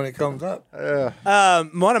when it comes up.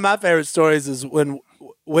 One of my favorite stories is when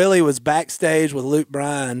Willie was backstage with Luke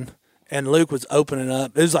Bryan, and Luke was opening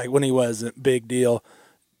up. It was like when he wasn't big deal.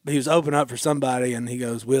 But he was opening up for somebody, and he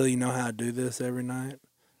goes, Willie, you know how I do this every night?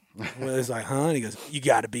 Willie's like, huh? And he goes, you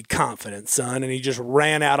got to be confident, son. And he just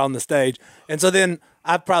ran out on the stage. And so then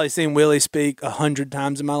I've probably seen Willie speak 100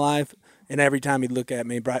 times in my life, and every time he'd look at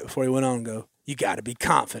me right before he went on and go, you got to be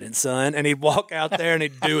confident, son. And he'd walk out there and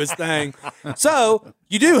he'd do his thing. So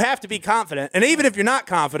you do have to be confident. And even if you're not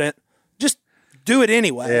confident, just do it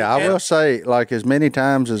anyway. Yeah, I will say, like, as many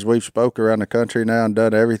times as we've spoke around the country now and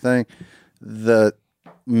done everything, the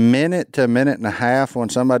minute to minute and a half when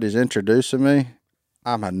somebody's introducing me,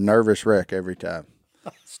 I'm a nervous wreck every time.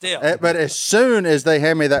 Still. But as soon as they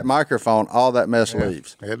hand me that microphone, all that mess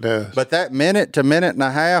leaves. It does. But that minute to minute and a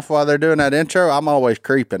half while they're doing that intro, I'm always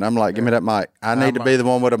creeping. I'm like, give me that mic. I need to be the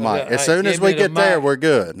one with a mic. As soon as we get there, we're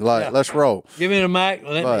good. Like, let's roll. Give me the mic.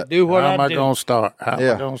 Let me do what I do. How am I going to start? How Yeah.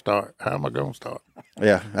 am I going to start? How am I going to start?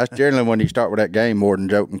 Yeah, that's generally when you start with that game warden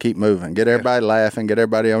joke and keep moving. Get everybody laughing, get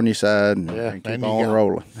everybody on your side, and then keep you on go.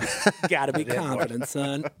 rolling. Got to be confident,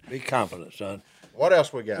 son. Be confident, son. What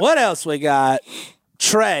else we got? What else we got?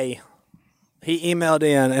 Trey, he emailed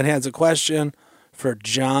in and has a question for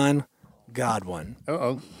John Godwin.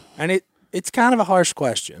 Uh-oh. And it's kind of a harsh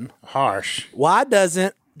question. Harsh. Why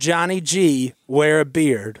doesn't Johnny G wear a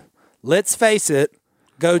beard? Let's face it,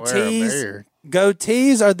 goatees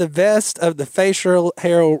Goatees are the best of the facial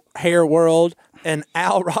hair world, and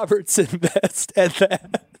Al Robertson best at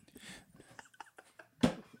that.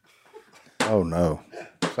 Oh no,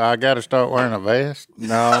 So I got to start wearing a vest.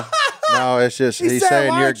 no, no. It's just He he's said, saying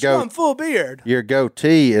 "Why your aren't you on full beard?"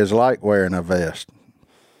 goatee is like wearing a vest.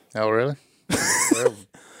 Oh, really? Well,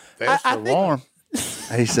 vests I are think- warm.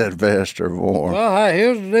 He said vests are warm. Well, hey,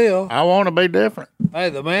 here's the deal. I want to be different. Hey,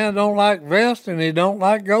 the man don't like vests and he don't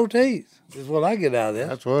like goatees. Is what I get out of this.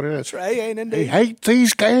 That's what it is. Trey ain't He indeed. hates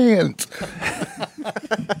these cans.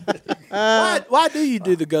 Why do you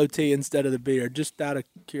do the goatee instead of the beard? Just out of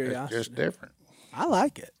It's curiosity. just different. I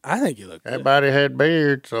like it. I think you look good. Everybody had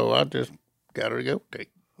beards, so I just got a goatee.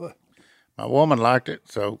 My woman liked it,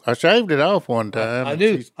 so I shaved it off one time. I and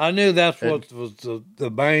knew. I knew that's what was the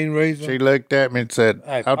main reason. She looked at me and said,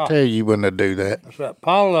 Hey, "I'll Paul. tell you when to do that." That's right.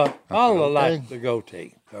 Paula okay. liked the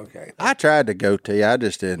goatee. Okay. I tried the goatee. I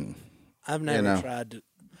just didn't. I've never know. tried to.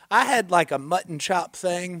 I had like a mutton chop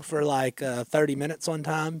thing for like 30 minutes one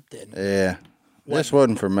time. Didn't. Yeah, this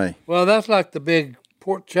wasn't for me. Well, that's like the big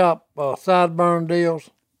pork chop sideburn deals.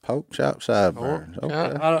 Pork chop sideburns. Okay.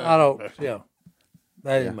 I don't. Yeah.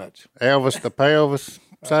 That ain't much. Elvis the pelvis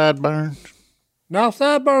sideburns. No,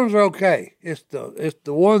 sideburns are okay. It's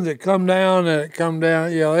the ones that come down and it come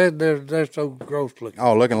down. You know, they're so gross looking.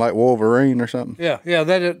 Oh, looking like Wolverine or something. Yeah,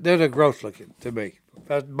 they're gross looking to me.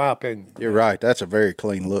 That's my opinion. You're right. That's a very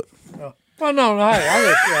clean look. Well, no, hey,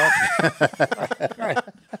 I just, right.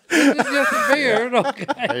 It's just a beard, okay.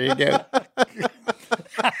 There you go.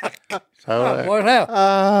 So, What happened?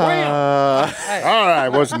 all right,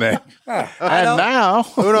 what's next? And now,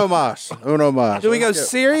 Uno mas. Uno mas. Do we go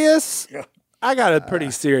serious? I got a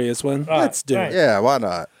pretty serious one. Let's do it. Yeah, why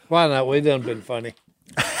not? Why not? We done been funny.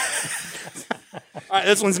 All right,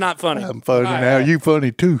 this one's not funny. I'm funny now. You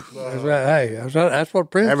funny too. That's right. Hey, that's what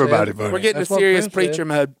Prince Everybody said. funny. We're getting That's to what serious Prince preacher said.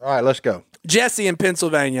 mode. All right, let's go. Jesse in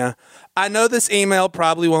Pennsylvania. I know this email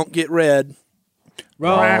probably won't get read,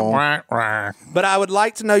 Wah, wah. but I would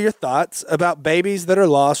like to know your thoughts about babies that are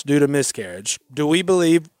lost due to miscarriage. Do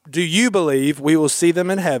you believe we will see them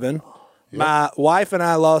in heaven? My wife and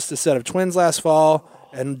I lost a set of twins last fall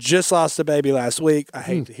and just lost a baby last week. I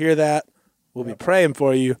hate to hear that. We'll be praying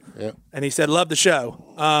for you. Yep. And he said, love the show.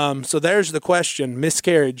 So there's the question,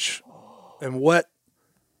 miscarriage, and what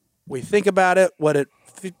we think about it, what it,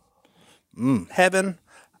 heaven.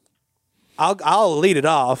 I'll lead it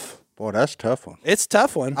off. Boy, that's a tough one. It's a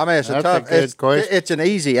tough one. I mean, it's That's a tough. good question. It's an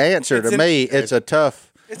easy answer It's to me. It's a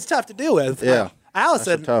tough. It's tough to deal with. Yeah, that's a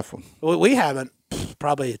Allison, tough one. we haven't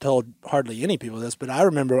probably told hardly any people this, but I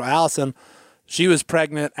remember Allison, she was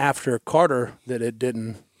pregnant after Carter that it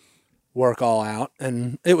didn't work all out,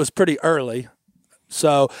 and it was pretty early.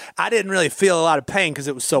 So I didn't really feel a lot of pain because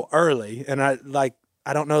it was so early, and I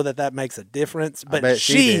don't know that makes a difference, but bet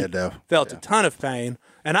she did, though. felt a ton of pain.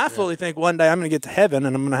 And I fully think one day I'm going to get to heaven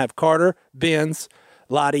and I'm going to have Carter, Benz,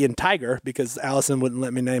 Lottie, and Tiger, because Allison wouldn't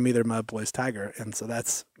let me name either of my boys Tiger, and so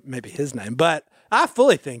that's maybe his name. But I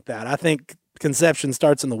fully think that. I think conception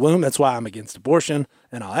starts in the womb. That's why I'm against abortion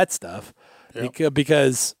and all that stuff,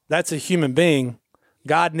 because that's a human being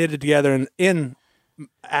God knitted together in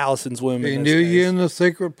Allison's womb. He in knew this you case. in the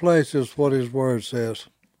secret place is what his word says.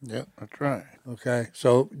 Yep, that's right. Okay,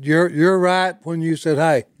 so you're right when you said,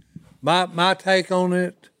 "Hey, my take on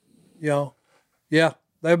it, yeah,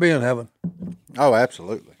 they'll be in heaven." Oh,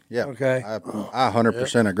 absolutely. Yeah. Okay. I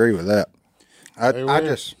 100% agree with that. I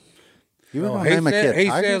just. You No, want he to name a said- kid he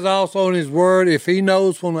Tiger? says also in his word, if he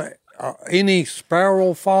knows when any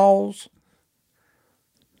sparrow falls,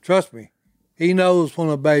 trust me, he knows when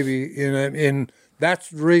a baby, and that's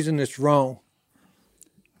the reason it's wrong.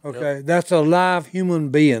 Okay, that's a live human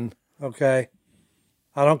being. Okay,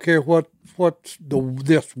 I don't care what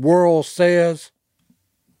this world says.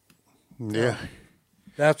 Yeah.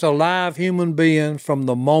 That's a live human being from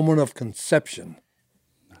the moment of conception.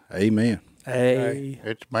 Amen. Hey.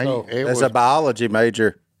 It's me. So, it As was, a biology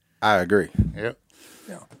major, I agree. yep.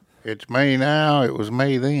 It's me now. It was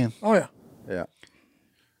me then. Oh yeah. Yeah.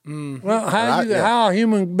 Well, Right, yeah. how a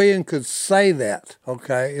human being could say that,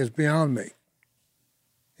 okay, is beyond me.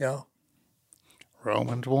 Yeah.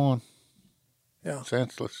 Romans 1. Yeah.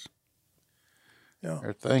 Senseless. Yeah.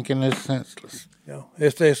 Their thinking is senseless. Yeah.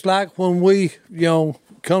 It's like when we,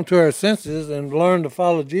 come to our senses and learn to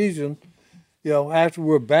follow Jesus, after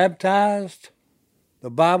we're baptized,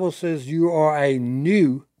 the Bible says you are a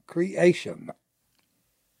new creation.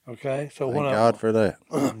 Okay? So Thank when God for that.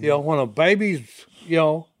 when a baby's,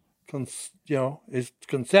 is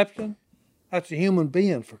conception, that's a human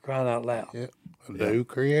being, for crying out loud. Yep. A new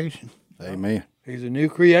creation. Amen. He's a new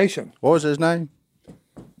creation. What was his name?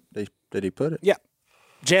 Did he Did he put it? Yeah.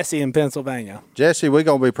 Jesse in Pennsylvania. Jesse, we're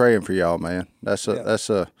gonna be praying for y'all, man.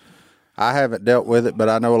 I haven't dealt with it, but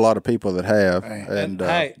I know a lot of people that have, and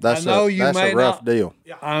hey, that's I know a rough deal.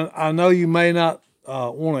 I know you may not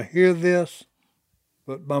want to hear this,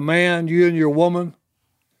 but my man, you and your woman,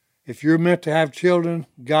 if you're meant to have children,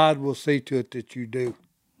 God will see to it that you do.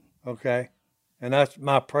 Okay? And that's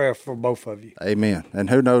my prayer for both of you. Amen. And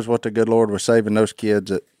who knows what the good Lord was saving those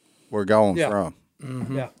kids that were gone from.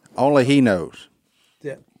 Mm-hmm. Yeah. Only He knows.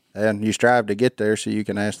 Yeah. And you strive to get there so you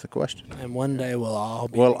can ask the question. And one day we'll all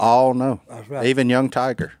be. We'll all know. That's right. Even young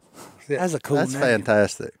Tiger. That's a cool That's name.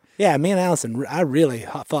 fantastic. Yeah, me and Allison, I really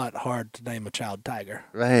fought hard to name a child Tiger.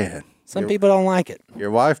 Man. Some people don't like it.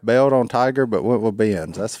 Your wife bailed on Tiger but went with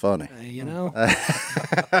Benz. That's funny. You know?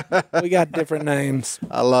 We got different names.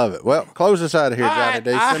 I love it. Well, close us out of here, Johnny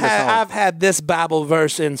D. Send us home. I've had this Bible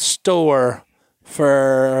verse in store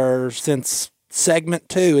since segment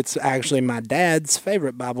 2. It's actually my dad's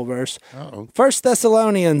favorite Bible verse. 1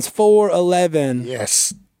 Thessalonians 4:11.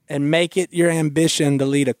 Yes. And make it your ambition to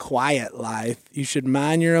lead a quiet life. You should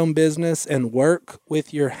mind your own business and work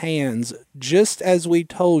with your hands, just as we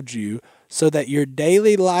told you, so that your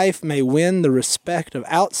daily life may win the respect of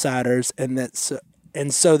outsiders, and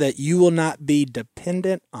so that you will not be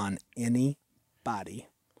dependent on anybody.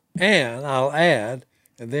 And I'll add,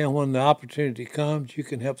 and then when the opportunity comes, you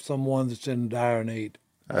can help someone that's in dire need.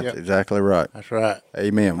 That's exactly right. That's right.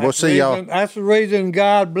 Amen. We'll see y'all. That's the reason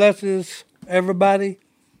God blesses everybody.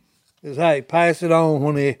 Is hey, pass it on.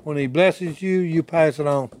 When he blesses you, you pass it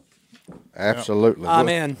on. Absolutely.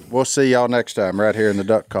 Amen. We'll see y'all next time right here in the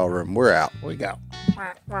Duck Call Room. We're out. We go.